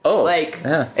 Oh,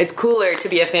 It's cooler to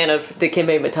be a fan of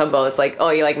Dikembe Mutombo. It's like,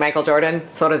 oh, you like Michael Jordan?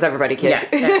 So does everybody, kid.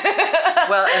 Yeah.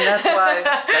 Well, and that's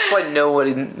why no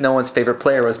one's favorite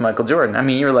player was Michael Jordan. I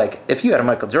mean, you're like, if you had a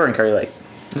Michael Jordan card, you're like,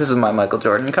 this is my Michael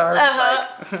Jordan card.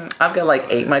 Like, I've got like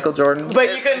 8 Michael Jordan.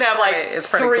 But you couldn't have like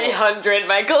 300 cool.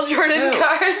 Michael Jordan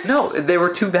cards. No, they were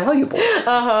too valuable.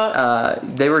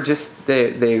 They were just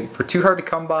they were too hard to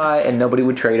come by, and nobody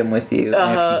would trade them with you.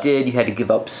 And if you did, you had to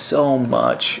give up so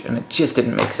much, and it just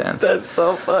didn't make sense. That's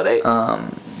so funny.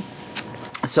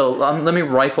 So let me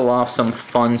rifle off some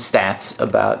fun stats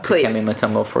about Dikembe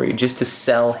Mutombo for you, just to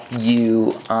sell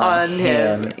you on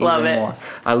him even love it. more.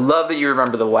 I love that you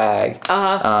remember the wag.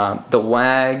 The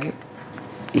wag,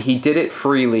 he did it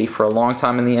freely for a long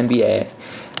time in the NBA,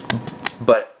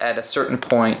 but at a certain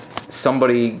point,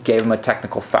 somebody gave him a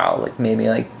technical foul, like maybe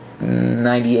like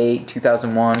 98,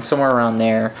 2001, somewhere around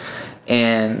there,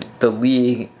 and the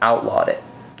league outlawed it.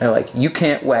 They're like, you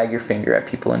can't wag your finger at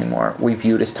people anymore. We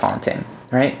view it as taunting,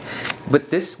 right?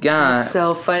 But this guy, It's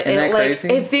so fun. Isn't that crazy?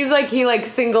 It seems like he like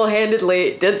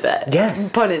single-handedly did that.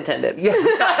 Yes. Pun intended. Yeah.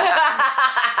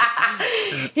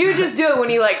 He would just do it when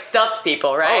he like stuffed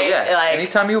people, right? Oh yeah. Like,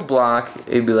 Anytime he would block,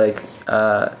 it'd be like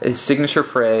his signature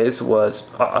phrase was,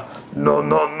 "No,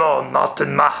 not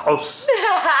in my house." You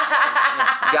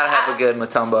gotta have a good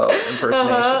Mutombo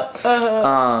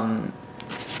impersonation.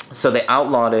 So they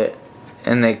outlawed it,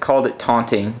 and they called it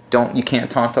taunting. You can't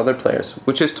taunt other players,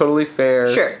 which is totally fair.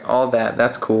 Sure. All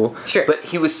that's cool. Sure. But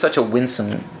he was such a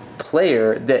winsome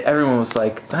player that everyone was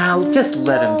like, "Well, just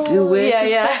let him do it."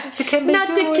 Not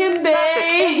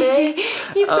Dikembe.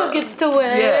 He still gets to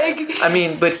wag. Yeah. I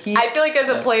mean, but he. I feel like as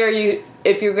a player,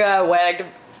 if you got wagged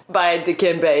by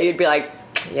Dikembe, you'd be like,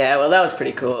 yeah, well, that was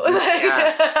pretty cool.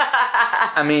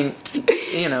 I mean,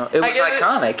 it was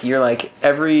iconic. You're like,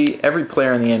 every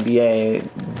player in the NBA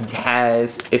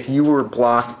has, if you were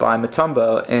blocked by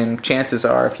Mutombo, and chances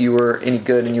are, if you were any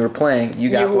good and you were playing, you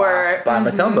got blocked by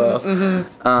Mutombo,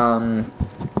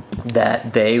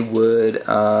 that they would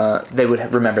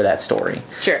remember that story.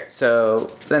 Sure. So,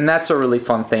 and that's a really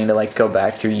fun thing to like go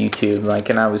back through YouTube,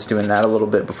 like, and I was doing that a little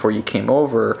bit before you came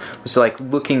over, was like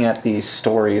looking at these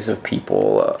stories of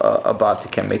people about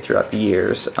Dikembe throughout the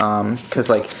years,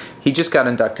 because like he just got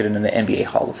inducted into the NBA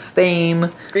Hall of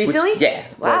Fame Recently?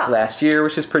 Like last year,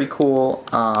 which is pretty cool.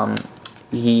 Was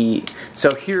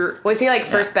he like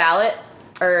first ballot?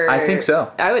 Or I think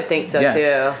so. I would think so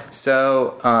too.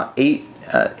 So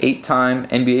 8-time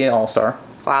NBA All-Star.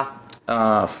 Wow.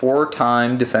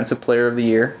 4-time Defensive Player of the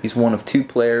Year. He's one of 2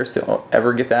 players to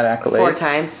ever get that accolade. 4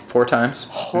 times? 4 times.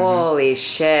 Holy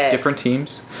shit. Different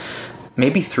teams.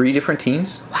 Maybe 3 different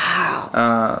teams.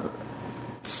 Wow.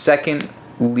 Second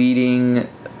leading...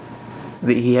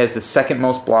 He has the second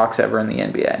most blocks ever in the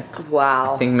NBA.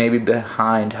 Wow. I think maybe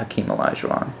behind Hakeem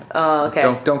Olajuwon. Oh, okay.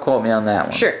 Don't quote me on that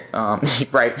one. Sure.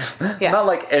 Right. Yeah. Not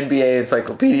like NBA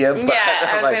encyclopedia. But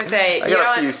I was gonna say I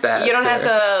got a few stats. You don't have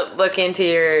to look into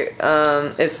your.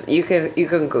 You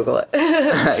can Google it.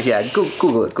 Yeah,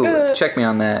 Google it. Check me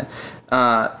on that.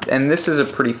 And this is a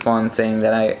pretty fun thing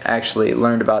that I actually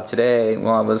learned about today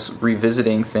while I was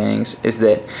revisiting things, is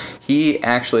that he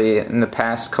actually, in the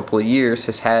past couple of years,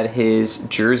 has had his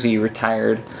jersey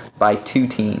retired by 2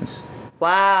 teams.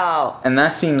 Wow. And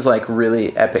that seems like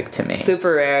really epic to me.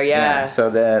 Super rare, yeah. So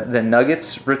the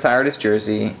Nuggets retired his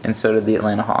jersey, and so did the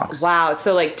Atlanta Hawks. Wow,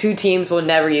 so like 2 teams will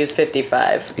never use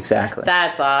 55. Exactly.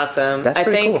 That's awesome. That's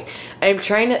pretty cool.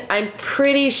 I'm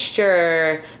pretty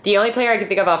sure the only player I can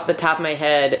think of off the top of my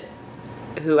head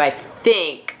who I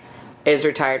think is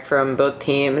retired from both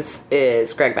teams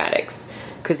is Greg Maddux.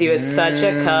 Because he was such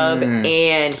a Cub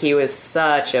and he was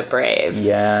such a Brave.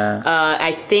 Yeah.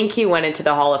 I think he went into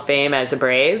the Hall of Fame as a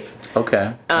Brave.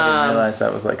 Okay. I didn't realize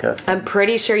that was like a... I'm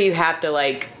pretty sure you have to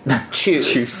like choose.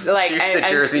 choose the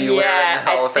jersey you wear in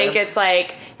the Hall of Fame. I think it's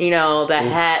like, the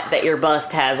hat that your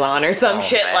bust has on or some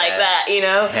shit man. like that,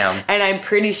 Damn. And I'm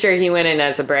pretty sure he went in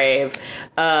as a Brave.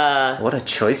 What a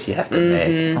choice you have to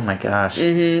make. Oh my gosh.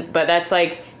 But that's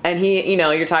like, and he,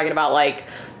 you're talking about like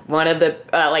one of the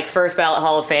first ballot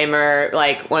Hall of Famer,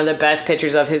 like one of the best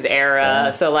pitchers of his era. Yeah.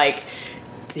 So like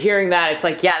hearing that, it's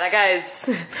like, yeah, that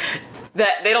guy's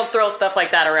that they don't throw stuff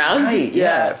like that around. Right,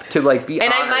 yeah. To like be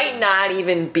And honored. I might not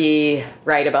even be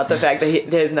right about the fact that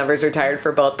his numbers retired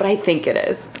for both, but I think it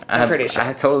is. I'm pretty sure.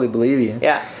 I totally believe you.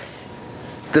 Yeah.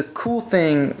 The cool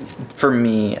thing for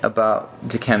me about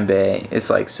Dikembe is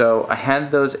like, so I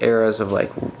had those eras of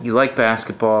like, you like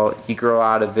basketball, you grow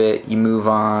out of it, you move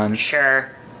on.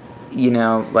 Sure.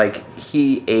 Like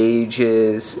he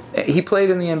played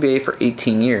in the NBA for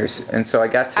 18 years, and so I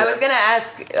got to... I was going to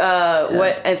ask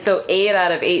what, and so 8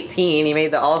 out of 18, he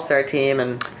made the All-Star team,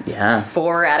 and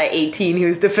 4 out of 18, he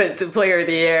was Defensive Player of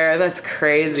the Year. That's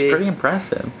crazy. It's pretty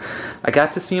impressive. I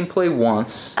got to see him play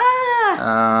once.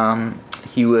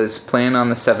 He was playing on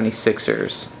the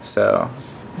 76ers, so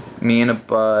me and a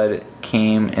bud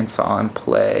came and saw him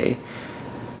play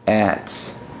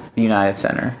at the United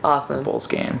Center. Awesome. The Bulls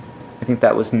game. I think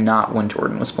that was not when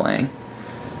Jordan was playing.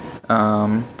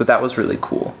 But that was really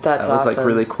cool. That's That was awesome. like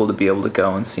really cool to be able to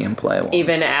go and see him play once.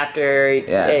 Even after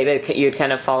you'd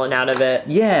kind of fallen out of it.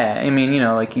 Yeah, I mean,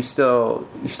 like you still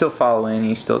follow in,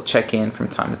 you still check in from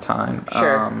time to time.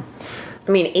 Sure.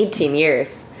 18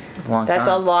 years. It's a long That's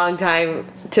time. a long time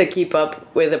to keep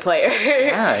up with a player.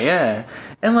 Yeah.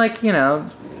 And like, you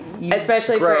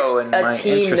Especially grow for and a my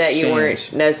team interests that you change.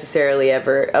 weren't necessarily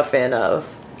ever a fan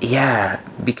of. Yeah,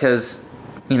 because,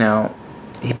 he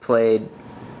played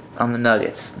on the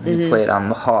Nuggets. Then he played on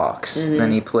the Hawks.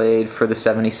 Then he played for the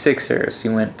 76ers. He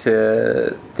went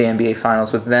to the NBA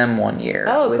Finals with them one year.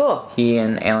 Oh, cool. He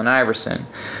and Allen Iverson.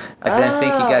 I then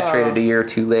think he got traded a year or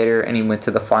two later, and he went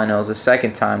to the finals a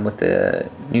second time with the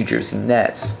New Jersey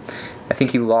Nets. I think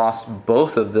he lost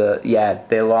both of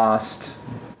they lost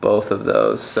both of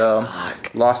those. So,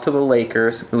 lost to the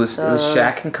Lakers. It was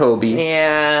Shaq and Kobe.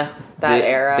 Yeah, that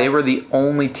era. They were the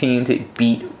only team to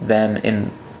beat them in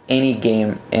any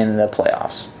game in the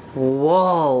playoffs.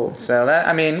 Whoa. So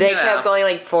they kept going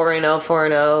like 4-0,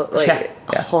 4-0. Like,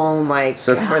 yeah. Oh my god.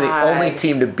 So they were the only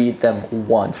team to beat them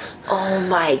once. Oh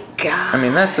my god. I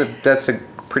mean, that's a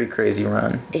pretty crazy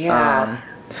run. Yeah.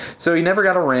 So he never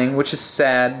got a ring, which is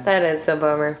sad. That is a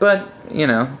bummer. But,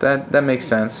 that makes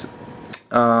sense.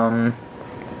 The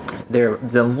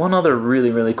one other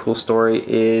really, really cool story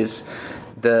is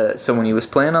so when he was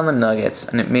playing on the Nuggets,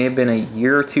 and it may have been a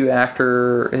year or two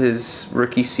after his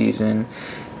rookie season,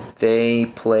 they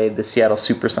played the Seattle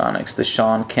Supersonics, the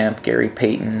Sean Kemp, Gary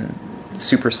Payton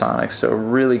Supersonics. So a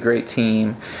really great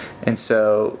team. And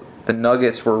so the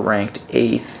Nuggets were ranked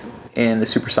 8th, and the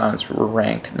Supersonics were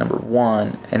ranked number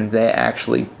 1, and they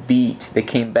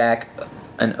came back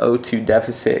an 0-2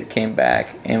 deficit, came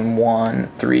back and won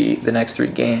the next 3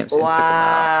 games and took them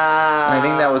out. And I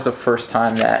think that was the first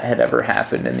time that had ever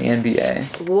happened in the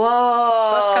NBA. Whoa.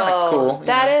 So that's kind of cool.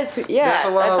 There's a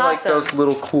lot of awesome. Those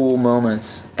little cool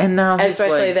moments. And now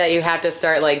especially that you have to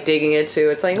start like digging into.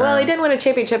 It's like, well, he didn't win a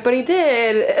championship, but he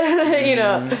did.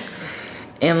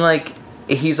 And like,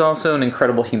 he's also an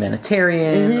incredible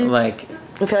humanitarian. Like,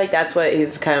 I feel like that's what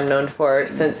he's kind of known for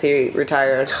since he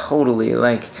retired. Totally.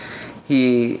 Like,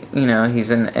 he's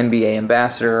an NBA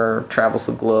ambassador, travels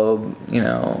the globe,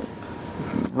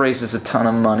 raises a ton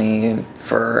of money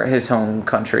for his home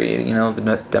country,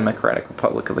 the Democratic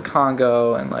Republic of the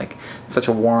Congo, and like such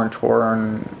a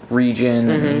war-torn region,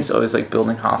 and he's always like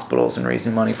building hospitals and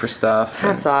raising money for stuff.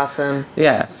 That's awesome.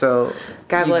 Yeah, so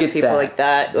God bless people like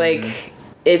that. Like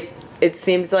it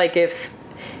seems like if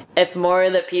more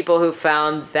of the people who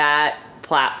found that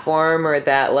platform or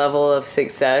that level of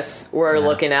success were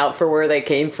looking out for where they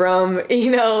came from,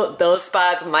 those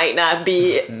spots might not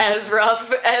be as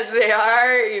rough as they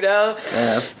are, Yeah.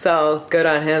 So good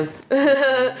on him.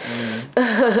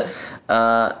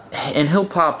 And he'll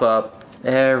pop up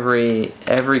every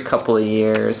couple of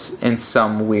years in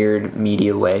some weird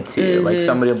media way too. Like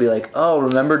somebody will be like, "Oh,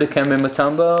 remember Dikembe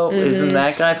Mutombo? Isn't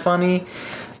that guy funny?"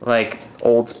 Like,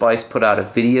 Old Spice put out a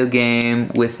video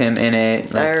game with him in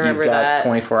it. Like, I remember you've got that.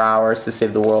 24 hours to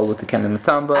save the world with Dikembe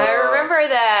Mutombo. I remember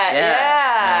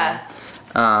that.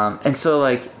 Yeah. And so,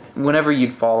 like, whenever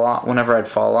I'd fall off,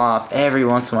 every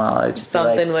once in a while, I'd just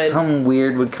some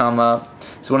weird would come up.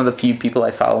 It's one of the few people I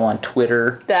follow on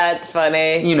Twitter. That's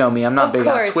funny. You know me, I'm not big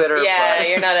on Twitter. Yeah, but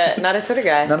you're not a Twitter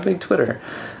guy. Not a big Twitter.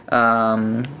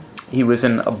 He was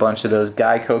in a bunch of those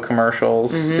Geico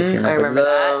commercials, if you remember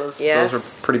those. That. Yes. Those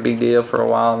were a pretty big deal for a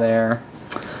while there.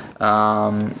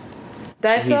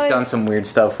 He's done some weird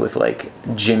stuff with, like,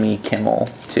 Jimmy Kimmel,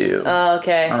 too. Oh,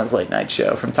 okay. On his late-night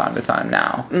show from time to time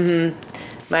now. Mm-hmm.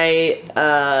 My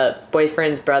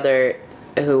boyfriend's brother,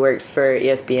 who works for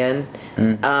ESPN,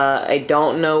 I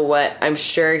don't know what... I'm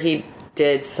sure he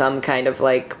did some kind of,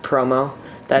 like, promo.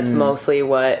 That's mostly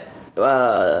what...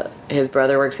 his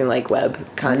brother works in like web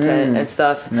content and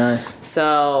stuff. Nice.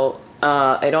 So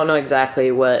I don't know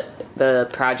exactly what the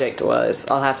project was.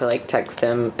 I'll have to like text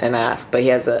him and ask. But he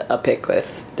has a pic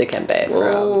with Dikembe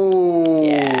from.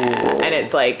 Yeah, and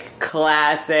it's like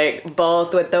classic,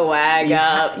 both with the wag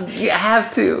up. You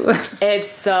have to.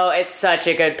 It's such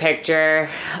a good picture.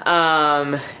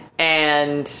 And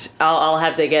I'll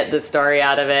have to get the story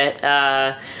out of it.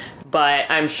 But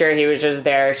I'm sure he was just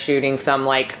there shooting some,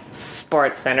 like,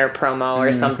 Sports Center promo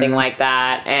or something like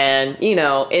that. And,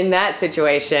 in that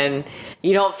situation,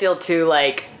 you don't feel too,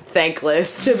 like,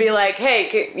 thankless to be like,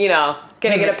 hey,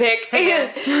 can I get a pic?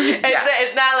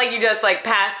 It's not like you just, like,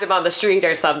 passed him on the street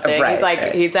or something. Right, he's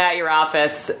like, he's at your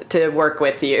office to work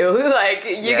with you. Like,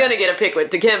 you're going to get a pic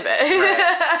with Dikembe.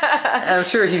 Right. I'm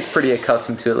sure he's pretty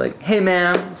accustomed to it. Like, hey,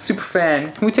 man, super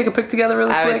fan. Can we take a pic together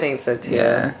really quick? I would think so,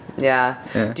 too.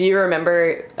 Yeah. Do you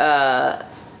remember,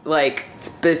 like,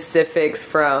 specifics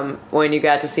from when you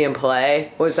got to see him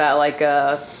play? Was that, like,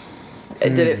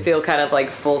 did it feel kind of, like,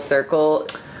 full circle?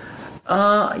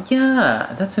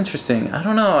 Yeah, that's interesting. I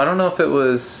don't know if it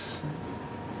was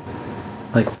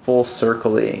like full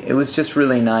circle-y. It was just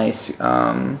really nice.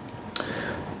 Cause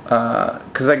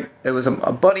it was a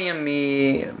buddy and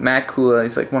me, Matt Kula.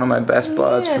 He's like one of my best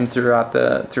buds from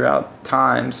throughout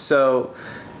time. So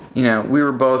you know, we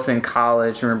were both in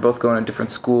college and we were both going to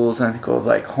different schools, and I think we were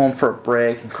like home for a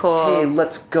break and Cool. said, hey,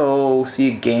 let's go see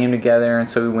a game together. And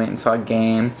so we went and saw a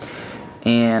game,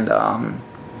 and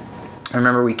I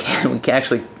remember we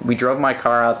drove my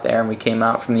car out there, and we came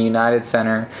out from the United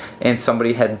Center, and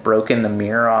somebody had broken the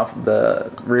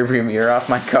rearview mirror off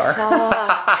my car.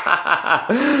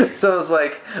 So it was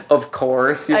like, of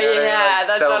course, you know. Yeah, like,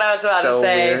 that's what I was about to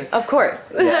say. Weird. Of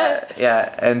course.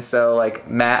 Yeah. And so like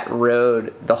Matt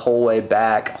rode the whole way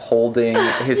back, holding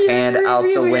his hand out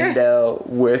the window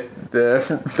with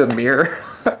the mirror,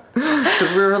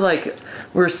 because we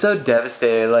were so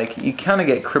devastated. Like, you kind of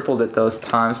get crippled at those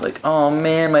times. Like, oh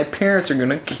man, my parents are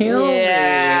gonna kill me.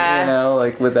 You know,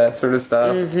 like with that sort of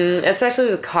stuff. Mm-hmm. Especially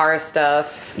with car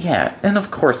stuff. Yeah, and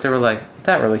of course they were like,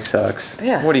 that really sucks.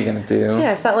 Yeah. What are you gonna do?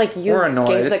 Yeah, it's not like you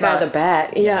gave the guy the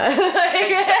bat. Yeah.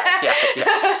 Yeah.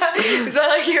 It's not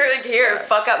like you're like, here,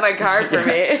 fuck up my car for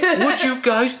me. What'd you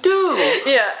guys do?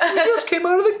 Yeah. We just came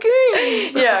out of the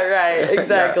game. Yeah, right.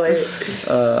 Exactly.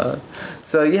 So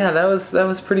yeah, that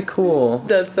was pretty cool.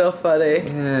 That's so funny.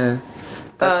 Yeah.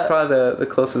 That's probably the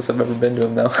closest I've ever been to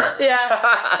him, though.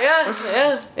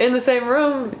 Yeah. In the same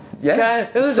room. Yeah. God,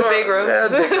 it was a big room. Yeah,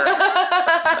 big room.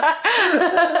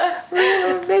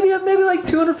 maybe like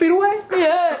 200 feet away.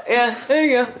 Yeah. There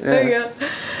you go.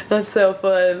 That's so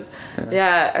fun.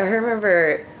 Yeah, I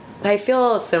remember. I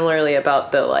feel similarly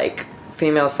about the like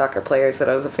female soccer players that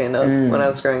I was a fan of when I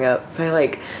was growing up. So I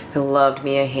loved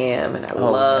Mia Hamm, and I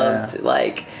loved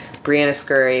like Brianna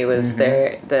Scurry was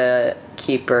the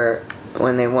keeper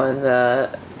when they won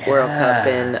the World Cup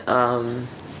in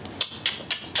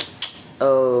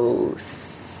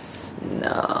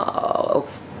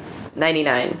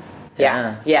 99.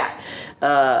 Yeah.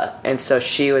 And so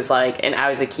she was like, and I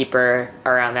was a keeper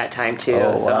around that time too.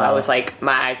 Oh, so wow. I was like,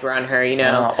 my eyes were on her, you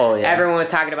know. Oh, yeah. Everyone was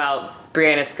talking about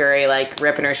Brianna Scurry like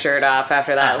ripping her shirt off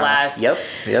after that last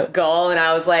Yep. goal, and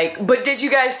I was like, but did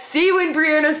you guys see when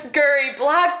Brianna Scurry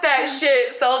blocked that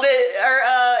shit so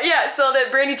that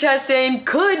Brandi Chastain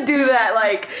could do that?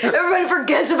 Like, everybody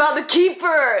forgets about the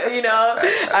keeper, you know.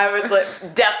 I was like,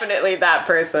 definitely that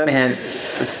person. Man,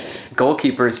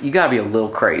 goalkeepers, you gotta be a little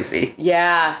crazy.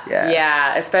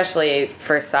 Yeah, especially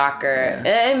for soccer,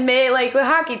 and like with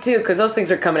hockey too, because those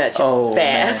things are coming at you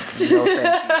fast.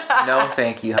 Man. No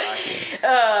thank you, hockey.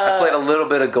 I played a little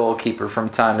bit of goalkeeper from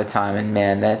time to time, and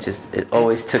man, it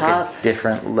always took tough. a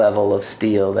different level of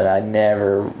steel that I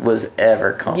never was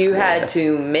ever comfortable You had with.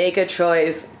 to make a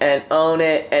choice and own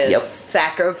it and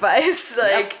sacrifice.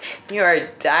 Like, you are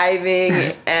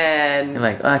diving and You're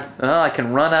like, I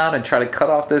can run out and try to cut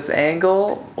off this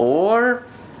angle, or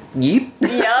yeep.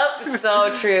 Yep,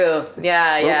 so true.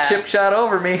 Yeah. Chip shot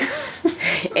over me.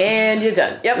 And you're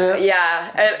done. Yep.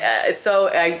 Yeah.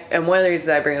 And one of the reasons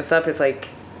I bring this up is like,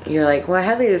 you're like, well, I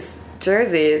have these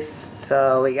jerseys,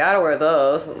 so we gotta wear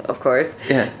those, of course.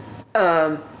 Yeah.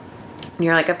 And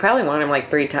you're like, I've probably worn them like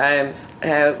 3 times.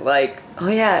 And I was like, oh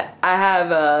yeah, I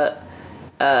have a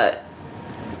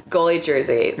goalie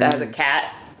jersey that has a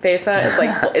cat face on it. It's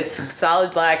like, it's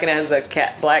solid black and it has a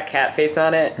black cat face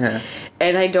on it. Yeah.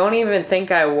 And I don't even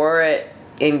think I wore it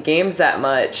in games that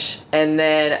much. And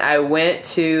then I went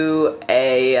to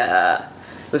it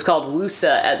was called WUSA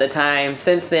at the time.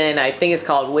 Since then, I think it's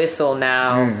called Whistle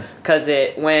now because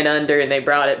it went under and they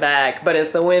brought it back. But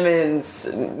it's the women's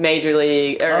major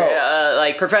league, or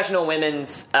like professional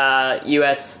women's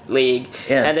U.S. league.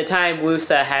 Yeah. At the time,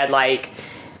 WUSA had like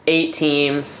 8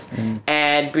 teams,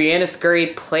 and Brianna Scurry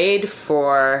played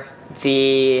for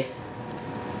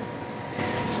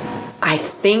I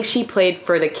think she played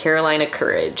for the Carolina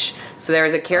Courage. So there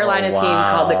was a Carolina team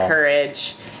called the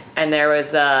Courage, and there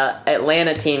was a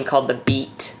Atlanta team called the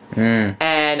Beat.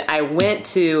 And I went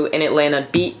to an Atlanta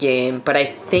Beat game, but I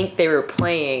think they were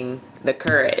playing the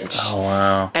Courage. Oh,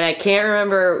 wow. And I can't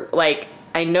remember, like,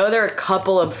 I know there are a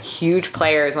couple of huge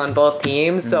players on both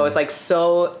teams, so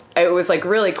it was like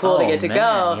really cool to get to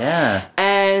go. Yeah.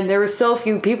 And there were so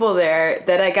few people there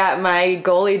that I got my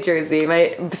goalie jersey,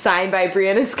 signed by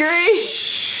Brianna Scurry.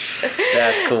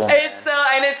 That's cool.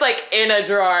 It's like in a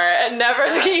drawer and never,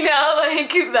 that's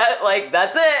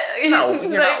it. No,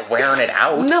 you're not wearing it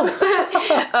out. No.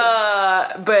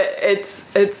 But it's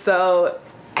so,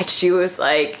 and she was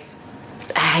like,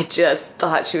 I just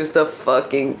thought she was the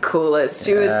fucking coolest.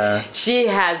 She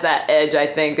has that edge, I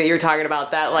think, that you're talking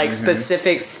about, that like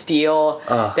specific steel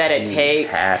that it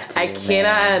takes. I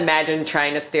cannot imagine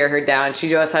trying to stare her down. She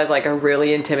just has like a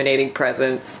really intimidating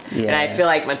presence. Yeah. And I feel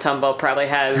like Mutombo probably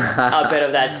has a bit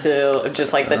of that too.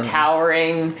 Just like the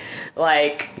towering,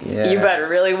 like, you better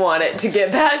really want it to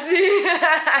get past me.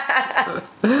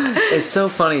 It's so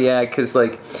funny, because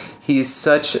like, he's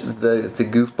such the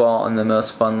goofball and the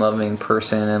most fun-loving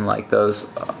person in like those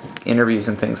interviews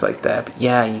and things like that. But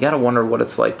yeah, you gotta wonder what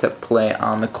it's like to play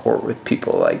on the court with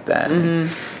people like that.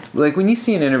 Like when you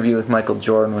see an interview with Michael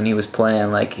Jordan when he was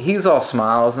playing, like he's all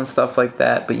smiles and stuff like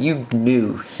that, but you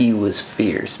knew he was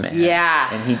fierce, man.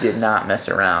 Yeah. And he did not mess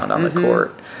around on the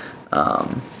court.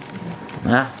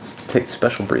 It takes a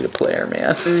special breed of player,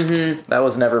 man. That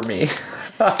was never me.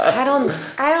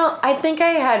 I think I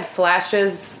had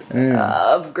flashes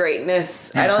of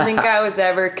greatness. I don't think I was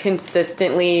ever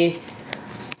consistently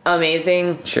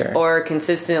amazing or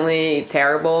consistently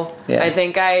terrible. Yeah. I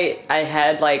think I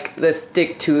had like the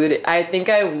stick to it. I think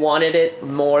I wanted it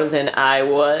more than I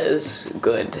was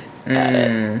good at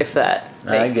it, if that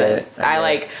makes sense.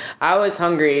 I was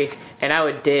hungry and I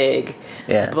would dig,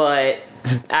 but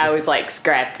I was like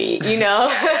scrappy, you know?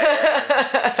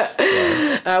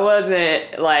 I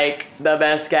wasn't like the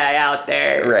best guy out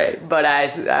there. Right. But I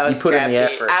was put scrappy. In the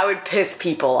effort. I would piss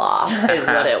people off is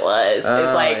what it was.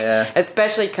 It's like,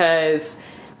 especially because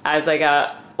as I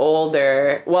got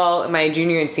older, well, my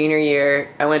junior and senior year,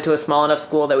 I went to a small enough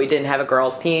school that we didn't have a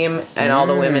girls team and all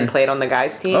the women played on the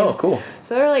guys team. Oh, cool.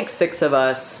 So there were like 6 of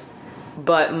us.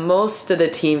 But most of the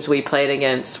teams we played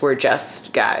against were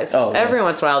just guys. Oh, every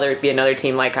once in a while there would be another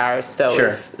team like ours that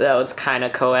was kind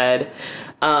of co-ed.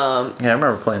 I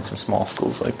remember playing some small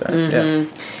schools like that. Yeah.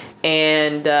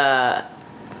 And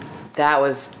that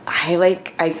was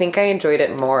I think I enjoyed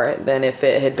it more than if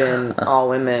it had been all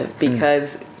women,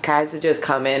 because guys would just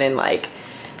come in and like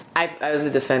I was a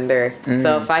defender,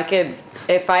 so if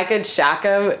I could shock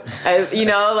them, you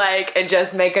know, like, and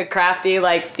just make a crafty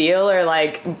like steal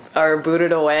or boot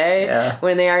it away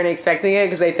when they aren't expecting it,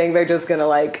 because they think they're just gonna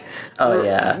like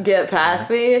get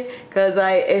past me, because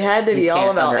it had to be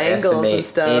all about angles and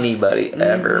stuff. Anybody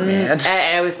ever, man.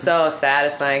 And it was so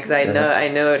satisfying because I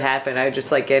know it happened. I would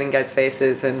just like get in guys'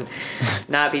 faces and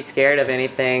not be scared of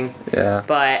anything. Yeah.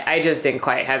 But I just didn't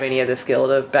quite have any of the skill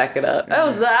to back it up.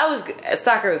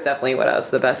 Soccer was definitely what I was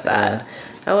the best at.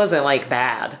 I wasn't like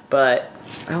bad, but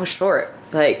I was short.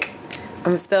 Like,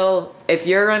 I'm still, if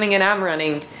you're running and I'm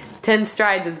running, 10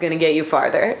 strides is going to get you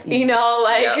farther, you know,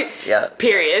 like,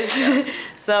 period. Yeah.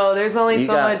 So there's only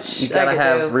so much you gotta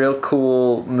have real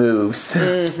cool moves.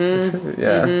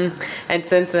 And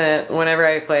since then, whenever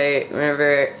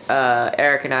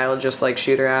Eric and I will just like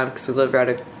shoot around, because we live right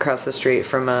across the street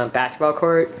from a basketball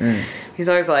court, he's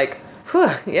always like, whew,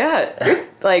 yeah,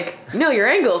 like, know your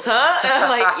angles, huh? And I'm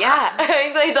like, yeah. I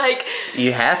played like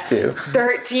you have to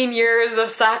 13 years of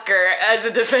soccer as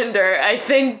a defender. I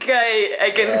think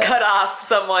I can cut off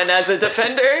someone as a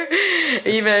defender,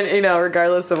 even, you know,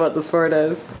 regardless of what the sport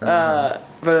is. But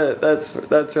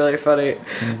that's really funny.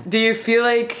 Do you feel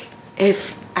like I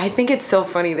think it's so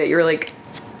funny that you're like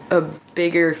a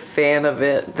bigger fan of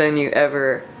it than you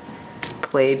ever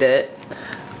played it?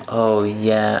 Oh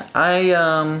yeah,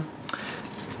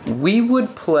 we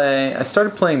would play. I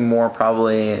started playing more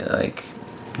probably like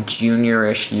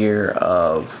junior-ish year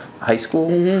of high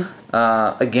school.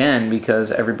 Again,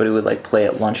 because everybody would like play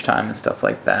at lunchtime and stuff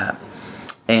like that.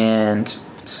 And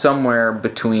somewhere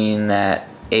between that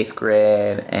 8th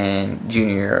grade and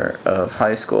junior of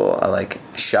high school, I like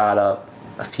shot up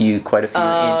quite a few inches.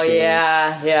 Oh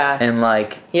yeah. And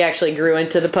like he actually grew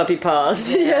into the puppy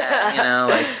paws. Yeah. You know,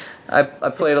 like. I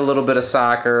played a little bit of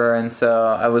soccer, and so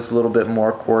I was a little bit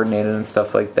more coordinated and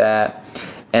stuff like that.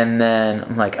 And then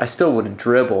I'm like, I still wouldn't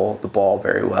dribble the ball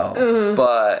very well,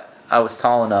 but I was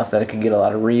tall enough that I could get a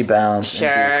lot of rebounds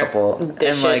and do a couple.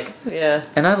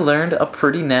 And I learned a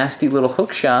pretty nasty little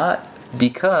hook shot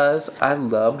because I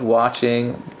loved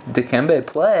watching Dikembe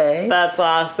play. That's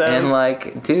awesome. And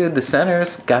like, dude, the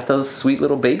centers got those sweet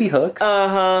little baby hooks.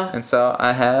 And so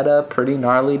I had a pretty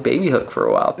gnarly baby hook for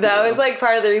a while too. That was like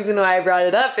part of the reason why I brought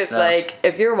it up. It's like,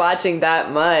 if you're watching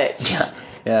that much,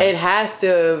 it has to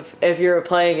have, if you were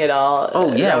playing it all.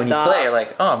 Oh yeah, when you play, you're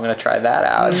like, oh, I'm gonna try that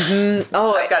out.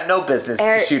 Oh, I've got no business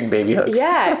shooting baby hooks.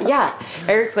 Yeah.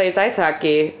 Eric plays ice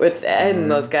hockey with Ed and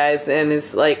those guys, and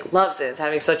is like loves it. Is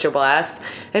having such a blast,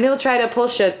 and he'll try to pull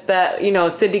shit that, you know,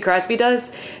 Sidney Crosby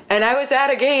does. And I was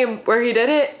at a game where he did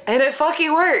it, and it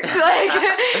fucking worked. Like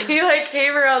he like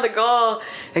came around the goal,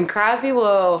 and Crosby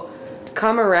will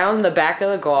come around the back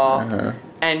of the goal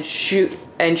and shoot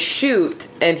and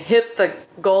hit the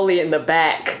goalie in the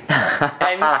back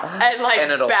and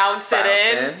bounce it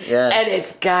in. And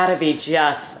it's gotta be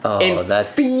just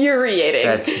infuriating.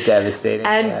 That's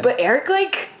devastating. But Eric,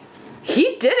 like,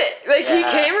 he did it. Like he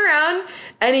came around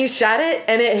and he shot it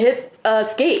and it hit a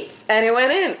skate and it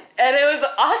went in. And it was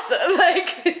awesome.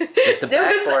 Like, it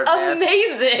was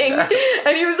amazing.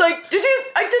 And he was like, I did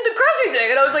the Crosby thing.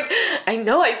 And I was like, I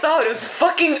know, I saw it. It was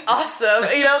fucking awesome,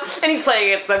 you know? And he's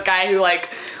playing against the guy who, like,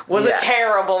 was a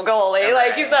terrible goalie.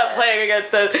 Like, he's not playing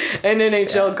against an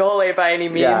NHL goalie by any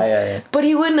means. Yeah. But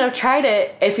he wouldn't have tried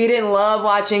it if he didn't love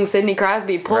watching Sidney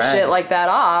Crosby pull shit like that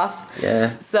off.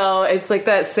 Yeah. So it's like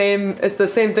it's the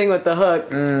same thing with the hook.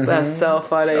 That's so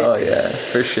funny. Oh, yeah,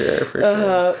 for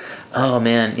sure. Oh,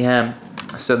 man, yeah.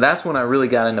 So that's when I really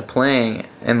got into playing.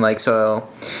 And, like, so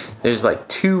there's,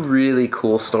 like, one really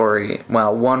cool story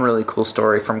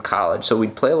from college. So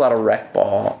we'd play a lot of rec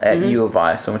ball at U of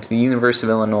I. So I went to the University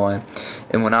of Illinois.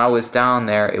 And when I was down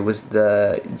there, it was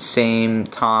the same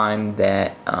time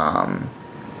that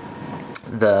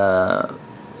the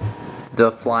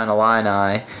Flying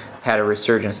Illini had a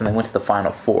resurgence, and they went to the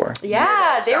Final Four.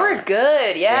 Yeah, they were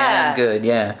good. Yeah. Damn good,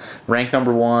 yeah. Ranked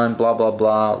number 1, blah, blah,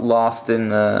 blah. Lost in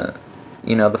the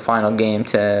final game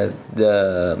to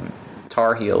the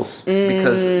Tar Heels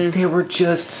because they were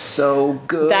just so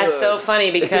good. That's so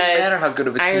funny because it didn't matter how good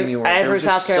of a team you were. I'm from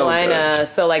South Carolina,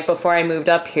 so like before I moved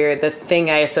up here, the thing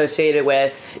I associated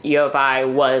with U of I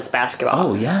was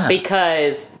basketball. Oh yeah,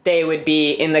 because they would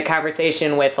be in the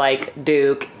conversation with like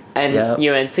Duke and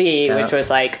UNC, which was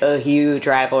like a huge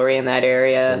rivalry in that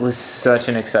area. It was such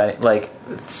an exciting, like,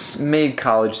 it's made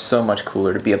college so much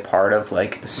cooler to be a part of,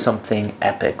 like, something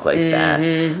epic like that.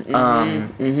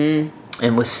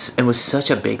 It was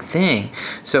such a big thing.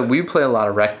 So we would play a lot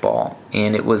of rec ball,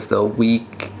 and it was the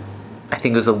week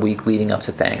leading up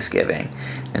to Thanksgiving.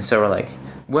 And so we're like,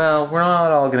 well, we're not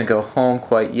all going to go home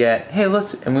quite yet. Hey,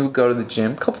 and we would go to the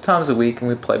gym a couple times a week, and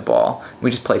we'd play ball. We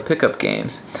just play pickup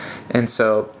games. And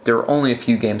so there were only a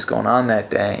few games going on that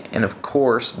day. And, of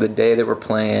course, the day that we're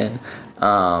playing,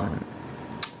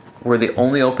 we're the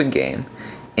only open game.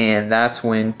 And that's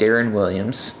when Darren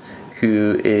Williams,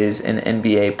 who is an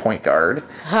NBA point guard,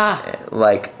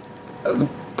 like,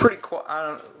 pretty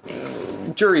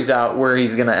jury's out where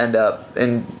he's going to end up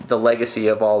in the legacy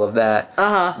of all of that.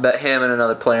 But him and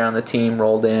another player on the team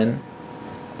rolled in. And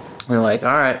they're like,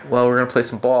 all right, well, we're going to play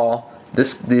some ball.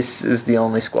 This is the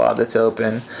only squad that's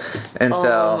open. And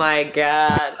so... Oh, my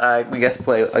God. we got to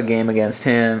play a game against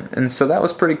him. And so that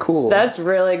was pretty cool. That's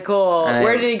really cool.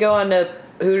 Who did he go on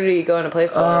to play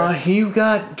for? He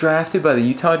got drafted by the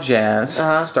Utah Jazz.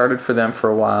 Started for them for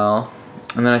a while.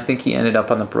 And then I think he ended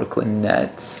up on the Brooklyn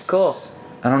Nets. Cool.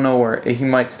 I don't know where he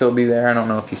might still be there. I don't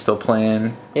know if he's still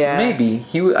playing. Yeah. Maybe.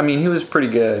 He was pretty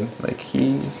good. Like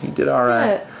he did all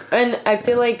right. Yeah. And I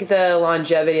feel like the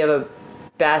longevity of a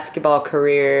basketball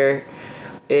career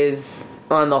is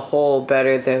on the whole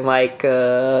better than like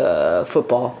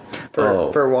football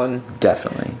for one.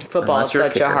 Definitely. Football is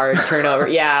such a hard turnover.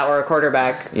 Yeah, or a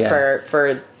quarterback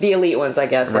for the elite ones, I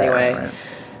guess, anyway. Right.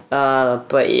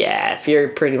 But yeah, if you're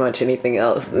pretty much anything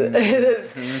else,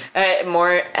 it's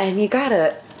more. And you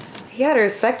gotta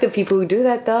respect the people who do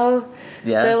that though.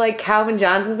 Yeah. They're like Calvin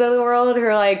Johnsons of the world who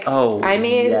are like, I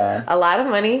made a lot of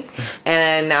money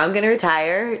and now I'm gonna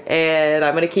retire and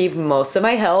I'm gonna keep most of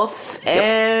my health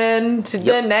and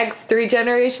the next 3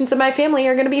 generations of my family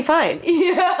are gonna be fine.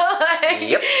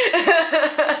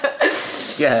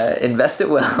 Yeah, invest it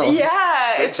well.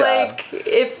 Yeah, Good it's job. like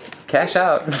if cash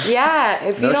out. Yeah,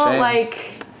 if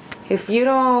you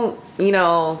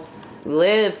don't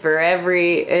live for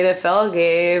every NFL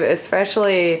game,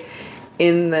 especially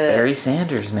in the Barry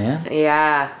Sanders, man.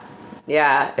 Yeah,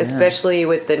 especially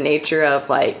with the nature of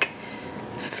like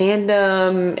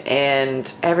fandom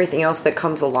and everything else that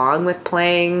comes along with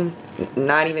playing,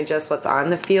 not even just what's on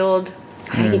the field.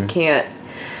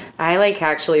 I like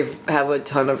actually have a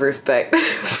ton of respect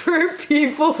for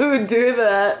people who do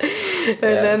that. And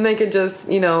then they can just,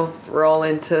 roll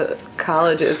into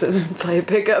colleges and play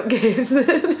pickup games.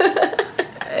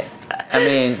 I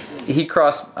mean, he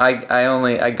crossed.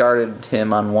 I guarded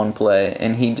him on one play,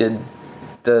 and he did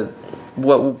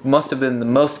what must have been the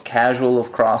most casual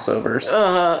of crossovers.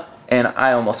 And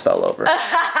I almost fell over.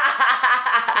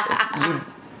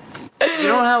 You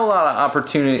don't have a lot of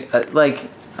opportunity.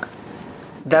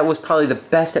 That was probably the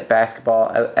best at basketball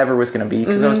I ever was going to be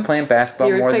because I was playing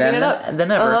basketball more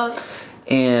than ever.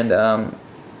 And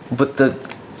but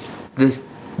this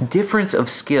difference of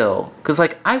skill, because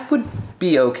I would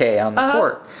be okay on the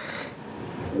court,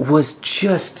 was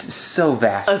just so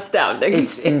vast, astounding.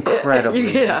 It's incredibly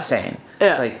insane.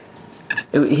 Yeah.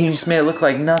 It's he just made it look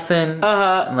like nothing,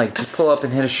 and just pull up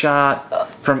and hit a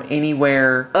shot from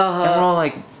anywhere, and we're all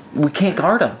like, we can't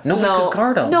guard him. Nobody could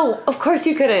guard him. No, of course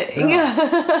you couldn't. No.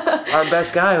 Our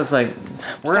best guy was like,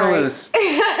 we're going to lose.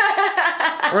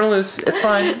 We're going to lose. It's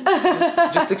fine.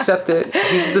 Just accept it.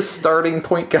 He's the starting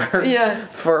point guard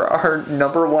for our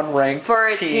number 1 ranked for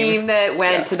a team that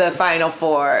went to the Final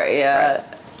Four. Yeah. Right.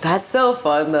 That's so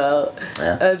fun, though.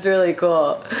 Yeah. That's really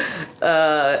cool.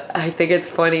 I think it's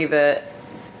funny that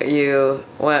you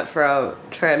went from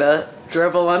trying to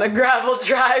dribble on a gravel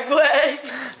driveway.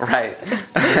 Right.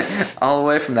 All the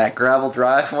way from that gravel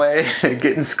driveway to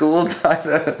getting schooled by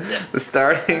the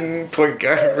starting point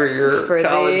guard for your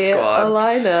college the squad.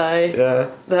 Illini.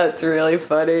 Yeah. That's really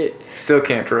funny. Still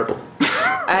can't dribble.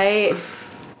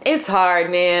 It's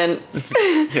hard, man.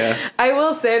 Yeah. I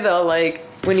will say, though, like,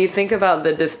 when you think about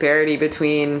the disparity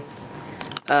between,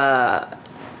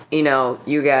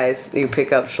 you guys, you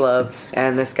pick up schlubs,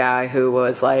 and this guy who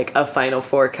was, like, a Final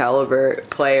Four caliber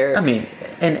player. I mean,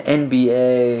 an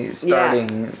NBA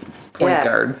starting point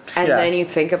guard. And then you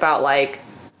think about, like,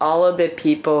 all of the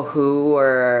people who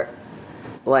were,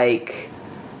 like,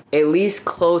 at least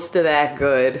close to that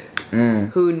good,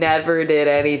 who never did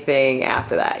anything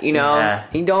after that, you know? Yeah.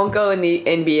 You don't go in the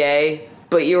NBA,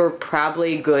 but you were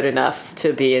probably good enough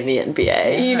to be in the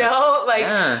NBA, you know?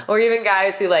 Like, or even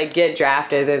guys who, like, get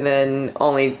drafted and then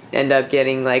only end up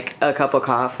getting, like, a cup of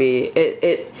coffee.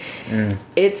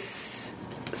 It's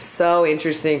so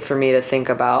interesting for me to think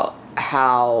about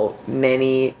how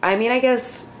many, I mean, I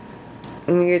guess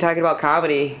when you're talking about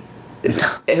comedy,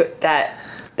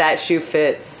 that shoe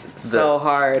fits so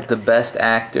hard. The best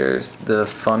actors, the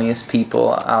funniest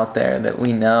people out there that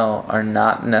we know are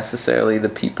not necessarily the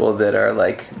people that are,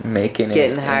 like,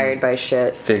 Getting hired by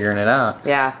shit. Figuring it out.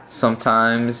 Yeah.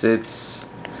 Sometimes it's...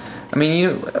 I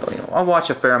mean, I'll watch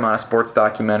a fair amount of sports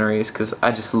documentaries because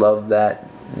I just love that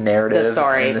narrative. The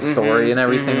story. And the story and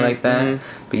everything like that.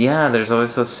 But yeah, there's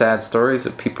always those sad stories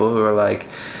of people who are like,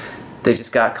 they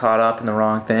just got caught up in the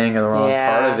wrong thing or the wrong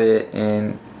part of it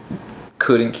and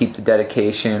couldn't keep the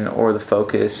dedication or the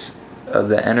focus of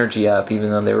the energy up, even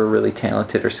though they were really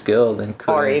talented or skilled, and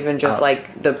or even just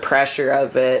like the pressure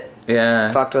of it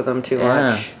fucked with them too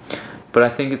much. But I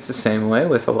think it's the same way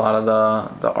with a lot of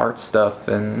the art stuff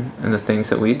and the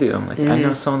things that we do. I'm like, I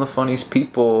know some of the funniest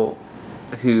people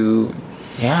who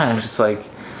just like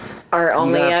are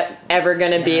only ever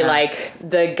going to be like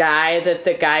the guy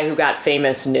who got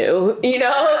famous knew, you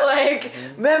know? Like,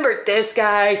 remember this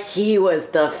guy? He was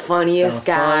the funniest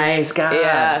guy.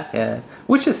 Yeah.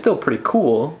 Which is still pretty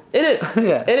cool. It is.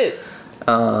 Yeah. It is.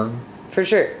 For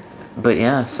sure. But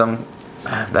yeah,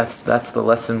 that's the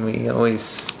lesson we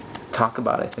always talk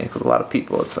about, I think, with a lot of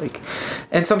people. It's like,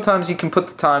 and sometimes you can put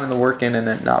the time and the work in and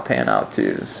it not pan out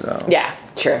too, so. Yeah,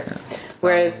 true. Yeah,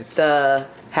 Where's the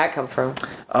hat come from?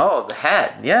 Oh, the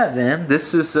hat. Yeah, man.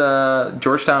 This is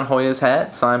Georgetown Hoya's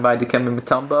hat, signed by Dikembe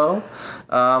Mutombo.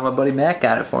 My buddy Matt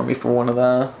got it for me for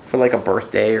like a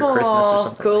birthday or Christmas or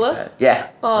something Kula? like that. Yeah.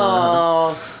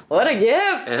 Oh, what a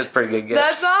gift. It's a pretty good gift.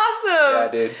 That's awesome. Yeah,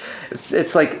 dude.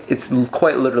 It's like, it's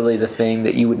quite literally the thing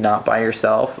that you would not buy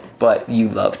yourself, but you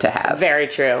love to have. Very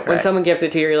true. When Right. someone gives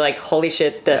it to you, you're like, holy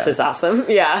shit, this is awesome.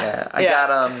 Yeah. I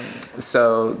got,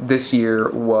 so this year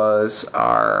was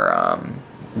our,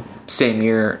 same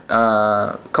year,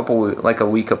 a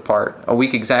week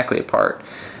exactly apart,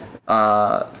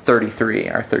 33,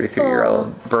 our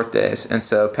 33-year-old birthdays. And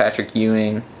so Patrick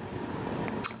Ewing,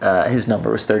 his number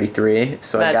was 33,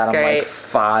 so I got him like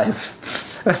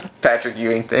 5 Patrick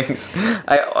Ewing things.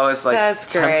 I was like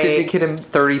tempted to get him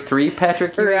 33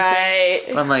 Patrick Ewing things.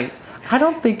 But I'm like, I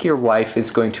don't think your wife is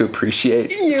going to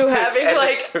appreciate you having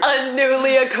like a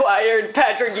newly acquired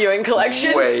Patrick Ewing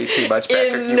collection. Way too much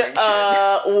Patrick Ewing shit.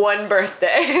 One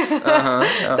birthday.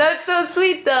 That's so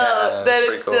sweet though. That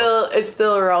it's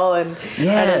still rolling.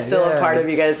 Yeah, and it's still a part of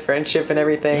you guys' friendship and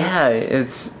everything. Yeah,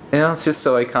 it's it's just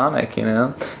so iconic,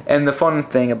 And the fun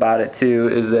thing about it too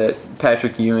is that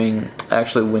Patrick Ewing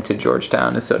actually went to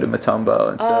Georgetown, and so did Mutombo,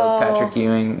 and so Patrick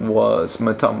Ewing was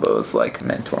Mutombo's like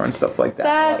mentor and stuff like that.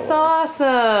 That's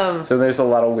awesome. So there's a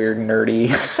lot of weird nerdy.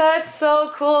 That's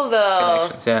so cool though.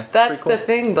 Connections, yeah. That's cool. the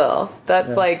thing though.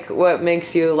 That's like what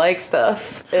makes you like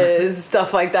stuff is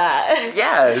stuff like that.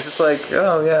 Yeah, it's just like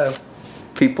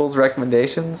people's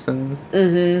recommendations and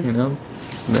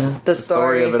the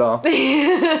story of it all.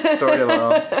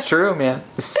 It's true, man.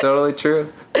 It's totally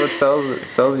true. That's what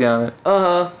sells you on it.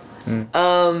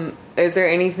 Is there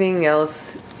anything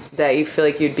else that you feel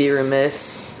like you'd be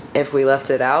remiss if we left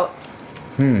it out?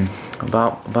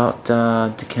 About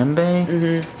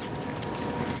Dikembe?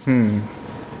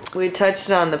 We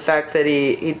touched on the fact that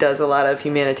he does a lot of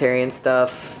humanitarian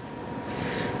stuff.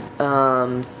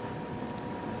 But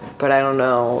I don't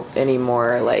know any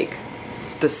more like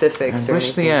specifics or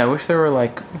anything. I wish there were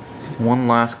like one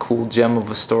last cool gem of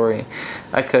a story.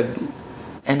 I could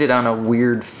end it on a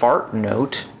weird fart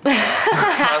note.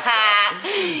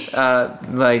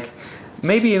 Like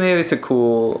maybe it's a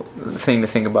cool thing to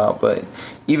think about, but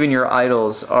even your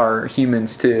idols are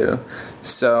humans too.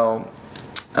 So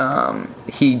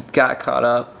he got caught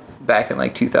up back in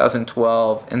like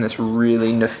 2012 in this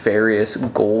really nefarious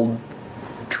gold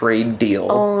trade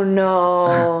deal. Oh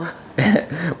no.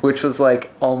 Which was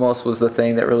like almost was the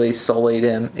thing that really sullied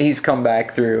him. He's come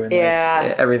back through and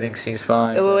like, everything seems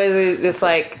fine. It was just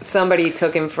like somebody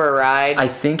took him for a ride. I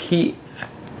think he...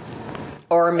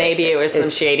 Or maybe it was some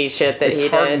shady shit that he did.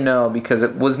 It's hard to know because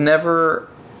it was never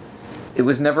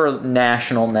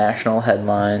national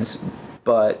headlines,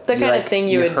 but the kind of thing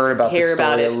you would heard about hear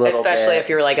about it, especially if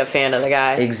you're like a fan of the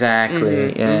guy.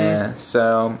 Exactly, yeah. Mm-hmm.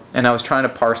 So, and I was trying to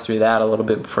parse through that a little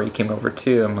bit before you came over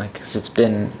too. I'm like, because it's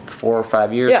been 4 or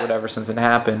 5 years, or whatever, since it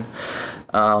happened.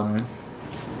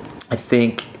 I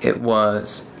think it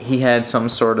was he had some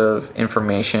sort of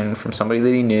information from somebody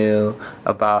that he knew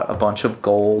about a bunch of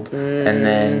gold, and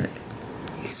then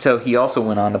so he also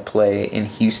went on to play in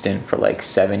Houston for like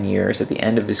 7 years at the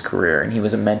end of his career, and he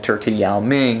was a mentor to Yao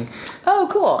Ming. Oh,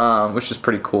 cool. Which was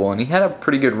pretty cool, and he had a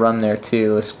pretty good run there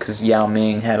too, because Yao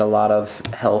Ming had a lot of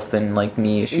health and like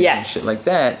knee issues and shit like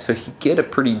that. So he get a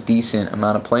pretty decent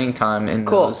amount of playing time in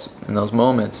those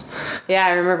moments. Yeah,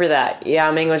 I remember that.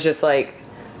 Yao Ming was just like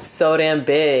so damn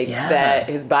big that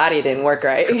his body didn't work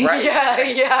right.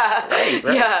 Right. Yeah.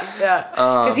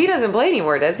 Because he doesn't play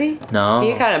anymore, does he? No.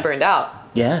 He kind of burned out.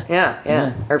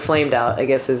 Yeah. Or flamed out, I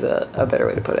guess is a better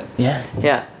way to put it. Yeah.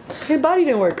 His body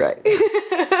didn't work right.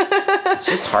 It's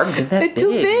just hard to get that it's too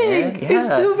big. Man. Yeah. It's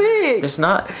too big. There's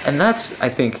not, and that's, I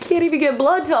think... Can't even get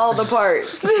blood to all the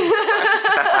parts.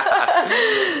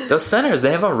 Those centers,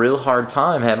 they have a real hard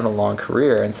time having a long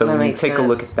career. And so when you take a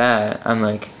look at that, I'm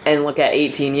like... And look at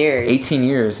 18 years. 18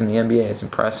 years in the NBA is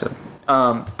impressive.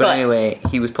 But anyway,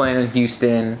 he was playing in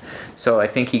Houston, so I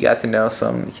think he got to know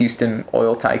some Houston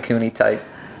oil tycoon-y type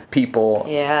people.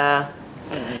 Yeah.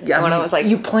 Yeah, I was like,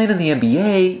 you playing in the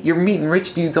NBA, you're meeting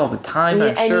rich dudes all the time,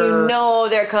 I'm sure. And you know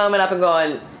they're coming up and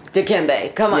going,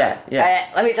 Dikembe, come on.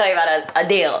 Yeah. Let me tell you about a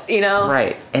deal, you know?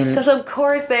 Right. Because of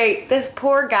course this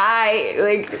poor guy,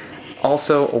 like...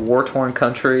 Also, a war-torn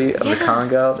country of the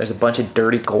Congo. There's a bunch of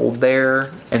dirty gold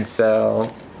there, and so...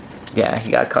 Yeah,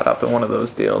 he got caught up in one of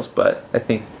those deals, but I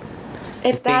think...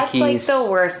 If that's like the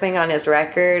worst thing on his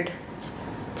record...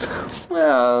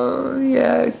 Well,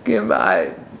 yeah,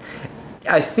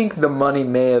 I think the money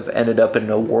may have ended up in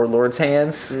a warlord's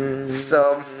hands,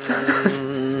 so...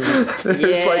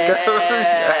 There's like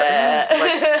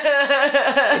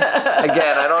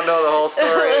again, I don't know the whole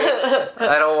story.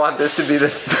 I don't want this to be the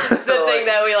thing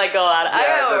that we like go on. I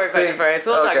got one more question first.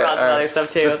 We'll talk about some other stuff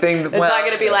too. It's not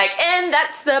going to be like, and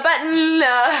that's the button.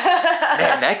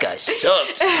 Man, that guy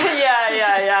sucked.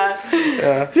 Yeah.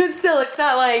 But still, it's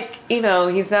not like,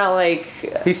 he's not like...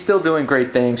 He's still doing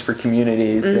great things for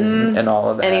communities and all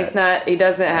of that. And he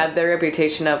doesn't have the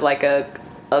reputation of like a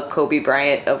Kobe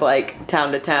Bryant of like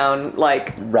town to town,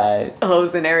 like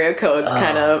hoes and area codes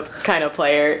kind of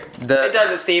player. It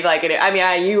doesn't seem like it. I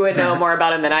mean, you would know more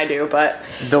about him than I do, but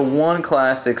the one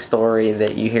classic story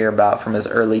that you hear about from his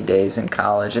early days in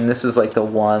college, and this is like the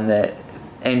one that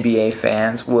NBA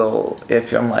fans will,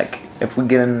 if we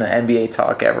get in an NBA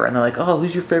talk ever, and they're like, oh,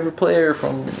 who's your favorite player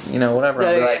from whatever,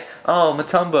 I'll be like, oh,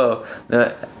 Mutombo.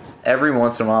 Every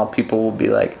once in a while, people will be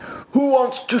like, who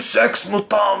wants to sex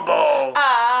Mutombo?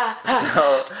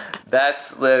 So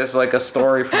that's like a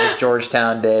story from his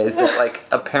Georgetown days that like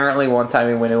apparently one time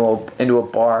he went into a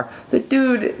bar. The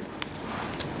dude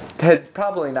had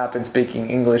probably not been speaking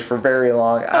English for very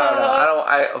long. I don't know.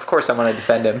 Of course I'm going to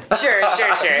defend him. Sure.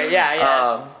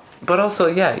 Yeah. But also,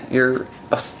 you're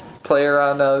a player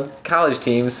on a college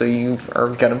team, so you are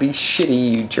going to be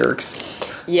shitty, you jerks.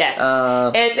 Yes.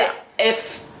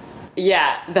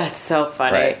 That's so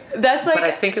funny. Right. That's like, but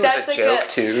I think it was a joke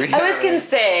too. I was gonna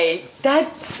say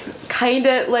that's kind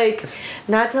of like,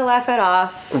 not to laugh it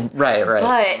off. Right.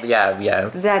 But yeah.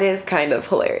 That is kind of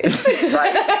hilarious.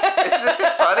 Right. Isn't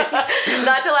it funny?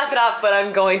 Not to laugh it off, but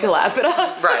I'm going to laugh it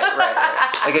off. Right.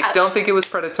 Like, I don't think it was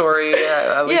predatory.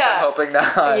 At least I'm hoping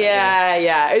not.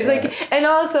 Yeah. It's like, and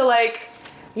also like,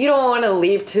 you don't want to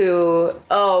leap to,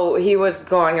 he was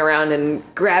going around and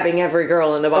grabbing every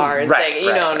girl in the bar and saying,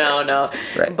 no.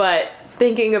 Right. But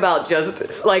thinking about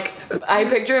just, like, I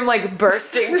picture him, like,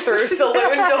 bursting through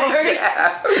saloon doors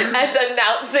and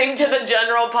announcing to the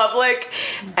general public,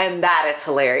 and that is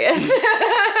hilarious.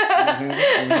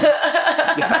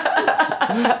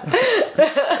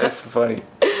 That's funny.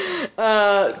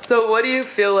 So what do you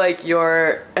feel like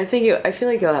I feel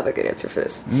like you'll have a good answer for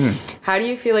this. How do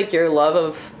you feel like your love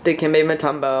of Dikembe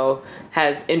Mutombo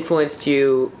has influenced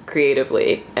you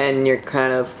creatively and your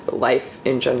kind of life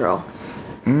in general?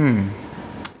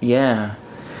 Yeah.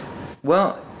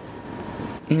 Well,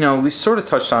 we've sort of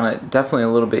touched on it definitely a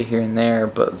little bit here and there,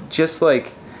 but just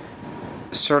like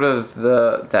sort of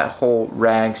that whole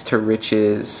rags to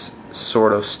riches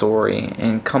sort of story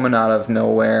and coming out of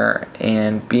nowhere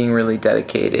and being really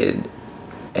dedicated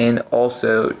and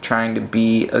also trying to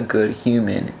be a good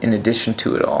human in addition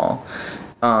to it all.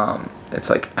 It's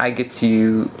like I get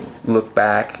to look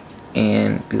back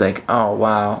and be like, oh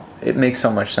wow, it makes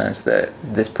so much sense that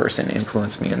this person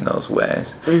influenced me in those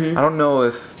ways. Mm-hmm. I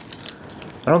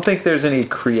don't think there's any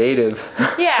creative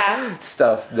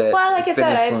stuff that has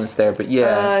been influenced there, but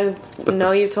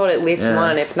you've told at least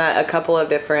one, if not a couple of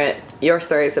different your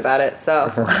stories about it. So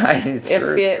right, it's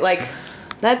true.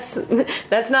 That's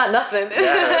not nothing.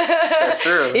 Yeah, that's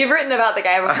true. You've written about the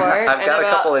guy before. I've got a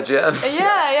couple of gems.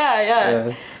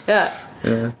 Yeah.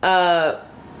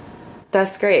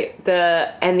 That's great.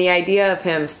 The idea of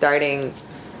him starting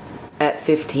at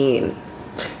 15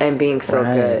 and being so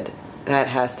good, that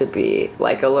has to be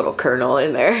like a little kernel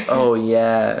in there. Oh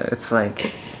yeah, it's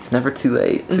like it's never too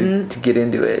late to get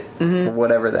into it, or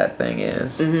whatever that thing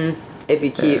is. Mm-hmm. If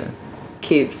you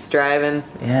keep striving.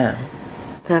 Yeah.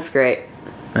 That's great.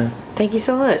 Thank you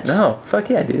so much. No, fuck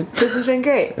yeah, dude. This has been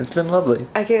great. It's been lovely.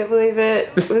 I can't believe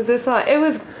it was this long.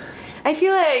 I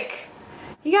feel like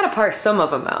you gotta parse some of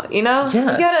them out, you know?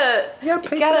 Yeah. You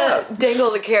gotta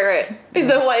dangle the carrot. You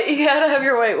gotta have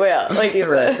your white way out, like you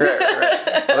said.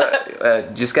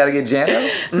 Right. Just gotta get Jano?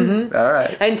 Mm-hmm. All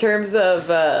right. In terms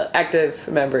of active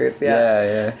members,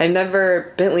 Yeah.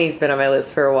 Bentley's been on my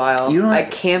list for a while. I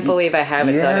can't believe I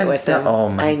haven't done it with him. Oh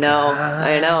my gosh.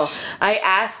 I know. I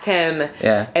asked him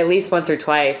at least once or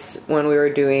twice when we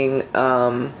were doing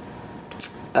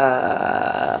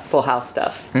Full House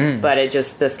stuff, but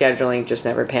the scheduling just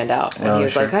never panned out, and he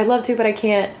was like, I'd love to, but I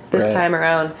can't this time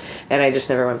around, and I just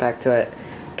never went back to it.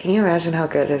 Can you imagine how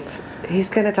good he's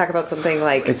gonna talk about something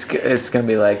like it's gonna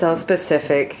be like so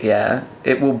specific.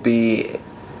 It will be,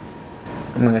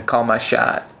 I'm gonna call my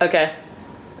shot,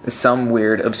 some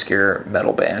weird obscure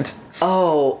metal band.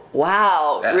 Oh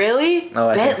wow, really?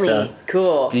 I Bentley, think so.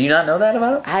 Cool. Do you not know that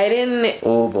about him? I didn't.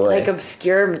 Oh boy. Like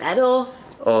obscure metal.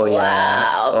 Oh yeah.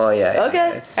 Wow. Oh yeah.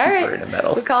 Okay. Yeah. Super all right. into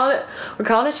metal. We're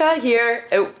calling a shot here.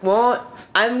 It won't.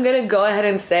 I'm gonna go ahead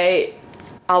and say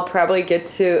I'll probably get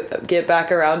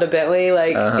back around to Bentley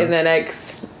in the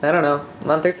next, I don't know,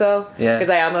 month or so. Yeah. Because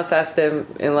I almost asked him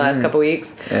in the last couple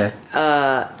weeks. Yeah.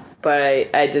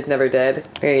 But I just never did.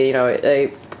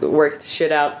 I worked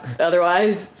shit out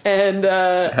otherwise, and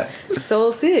so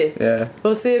we'll see. Yeah.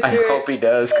 We'll see if I hope he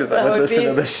does, because I would listen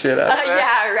to the shit out of it.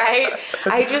 Yeah, right?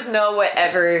 I just know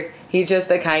whatever. He's just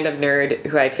the kind of nerd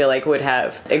who I feel like would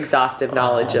have exhaustive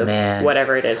knowledge of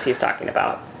whatever it is he's talking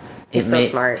about. He's so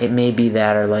smart. It may be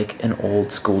that, or like an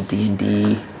old school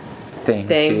D&D thing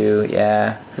too.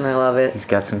 Yeah. I love it. He's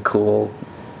got some cool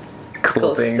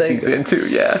things he's into.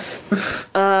 Yeah.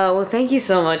 Well, thank you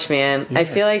so much, man. Yeah. I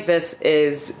feel like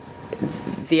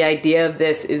the idea of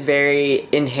this is very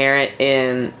inherent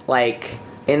in the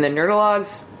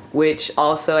Nerdologues, which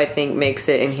also I think makes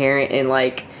it inherent in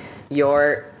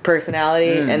your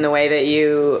personality and the way that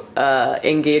you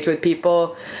engage with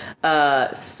people.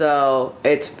 So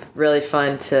it's really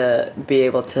fun to be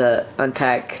able to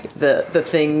unpack the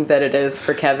thing that it is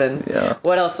for Kevin. Yeah.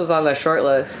 What else was on the short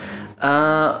list?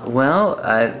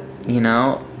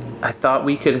 I thought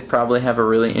we could probably have a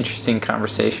really interesting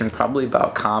conversation, probably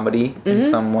about comedy in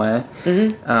some way.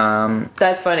 Mm-hmm.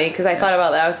 That's funny, because I thought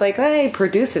about that. I was like, I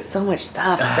produces so much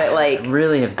stuff that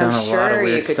really have done a lot of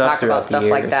weird stuff throughout the years.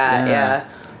 Like that. Yeah.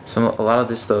 A lot of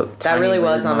this stuff. That really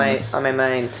was on my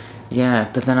mind. Yeah,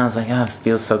 but then I was like, it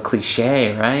feels so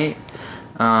cliche, right?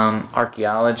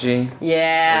 Archaeology.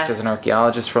 Yeah. Worked as an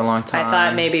archaeologist for a long time. I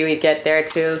thought maybe we'd get there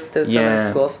too. Some of the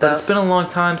school stuff. But it's been a long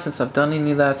time since I've done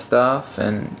any of that stuff,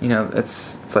 and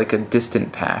it's like a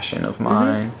distant passion of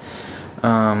mine.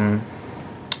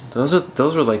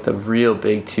 Those were like the real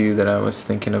big two that I was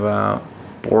thinking about.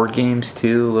 Board games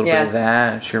too, a little bit of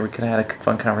that. I'm sure we could have had a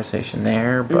fun conversation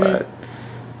there, but.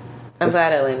 I'm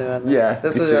glad I landed on that. Yeah,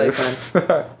 this was really fun.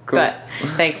 Cool. But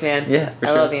thanks, man. Yeah, for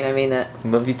sure. I love you, and I mean that.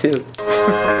 Love you too.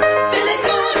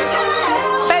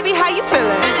 Baby, how you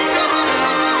feeling?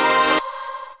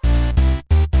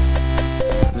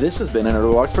 This has been a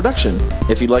Nerdologues production.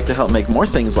 If you'd like to help make more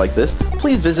things like this,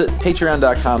 please visit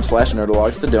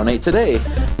patreon.com/nerdologues to donate today,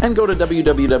 and go to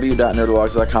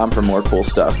www.nerdologues.com for more cool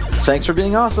stuff. Thanks for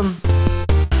being awesome.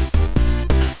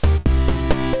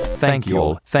 Thank you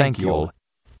all.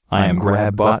 I am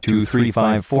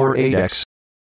GrabBot23548X.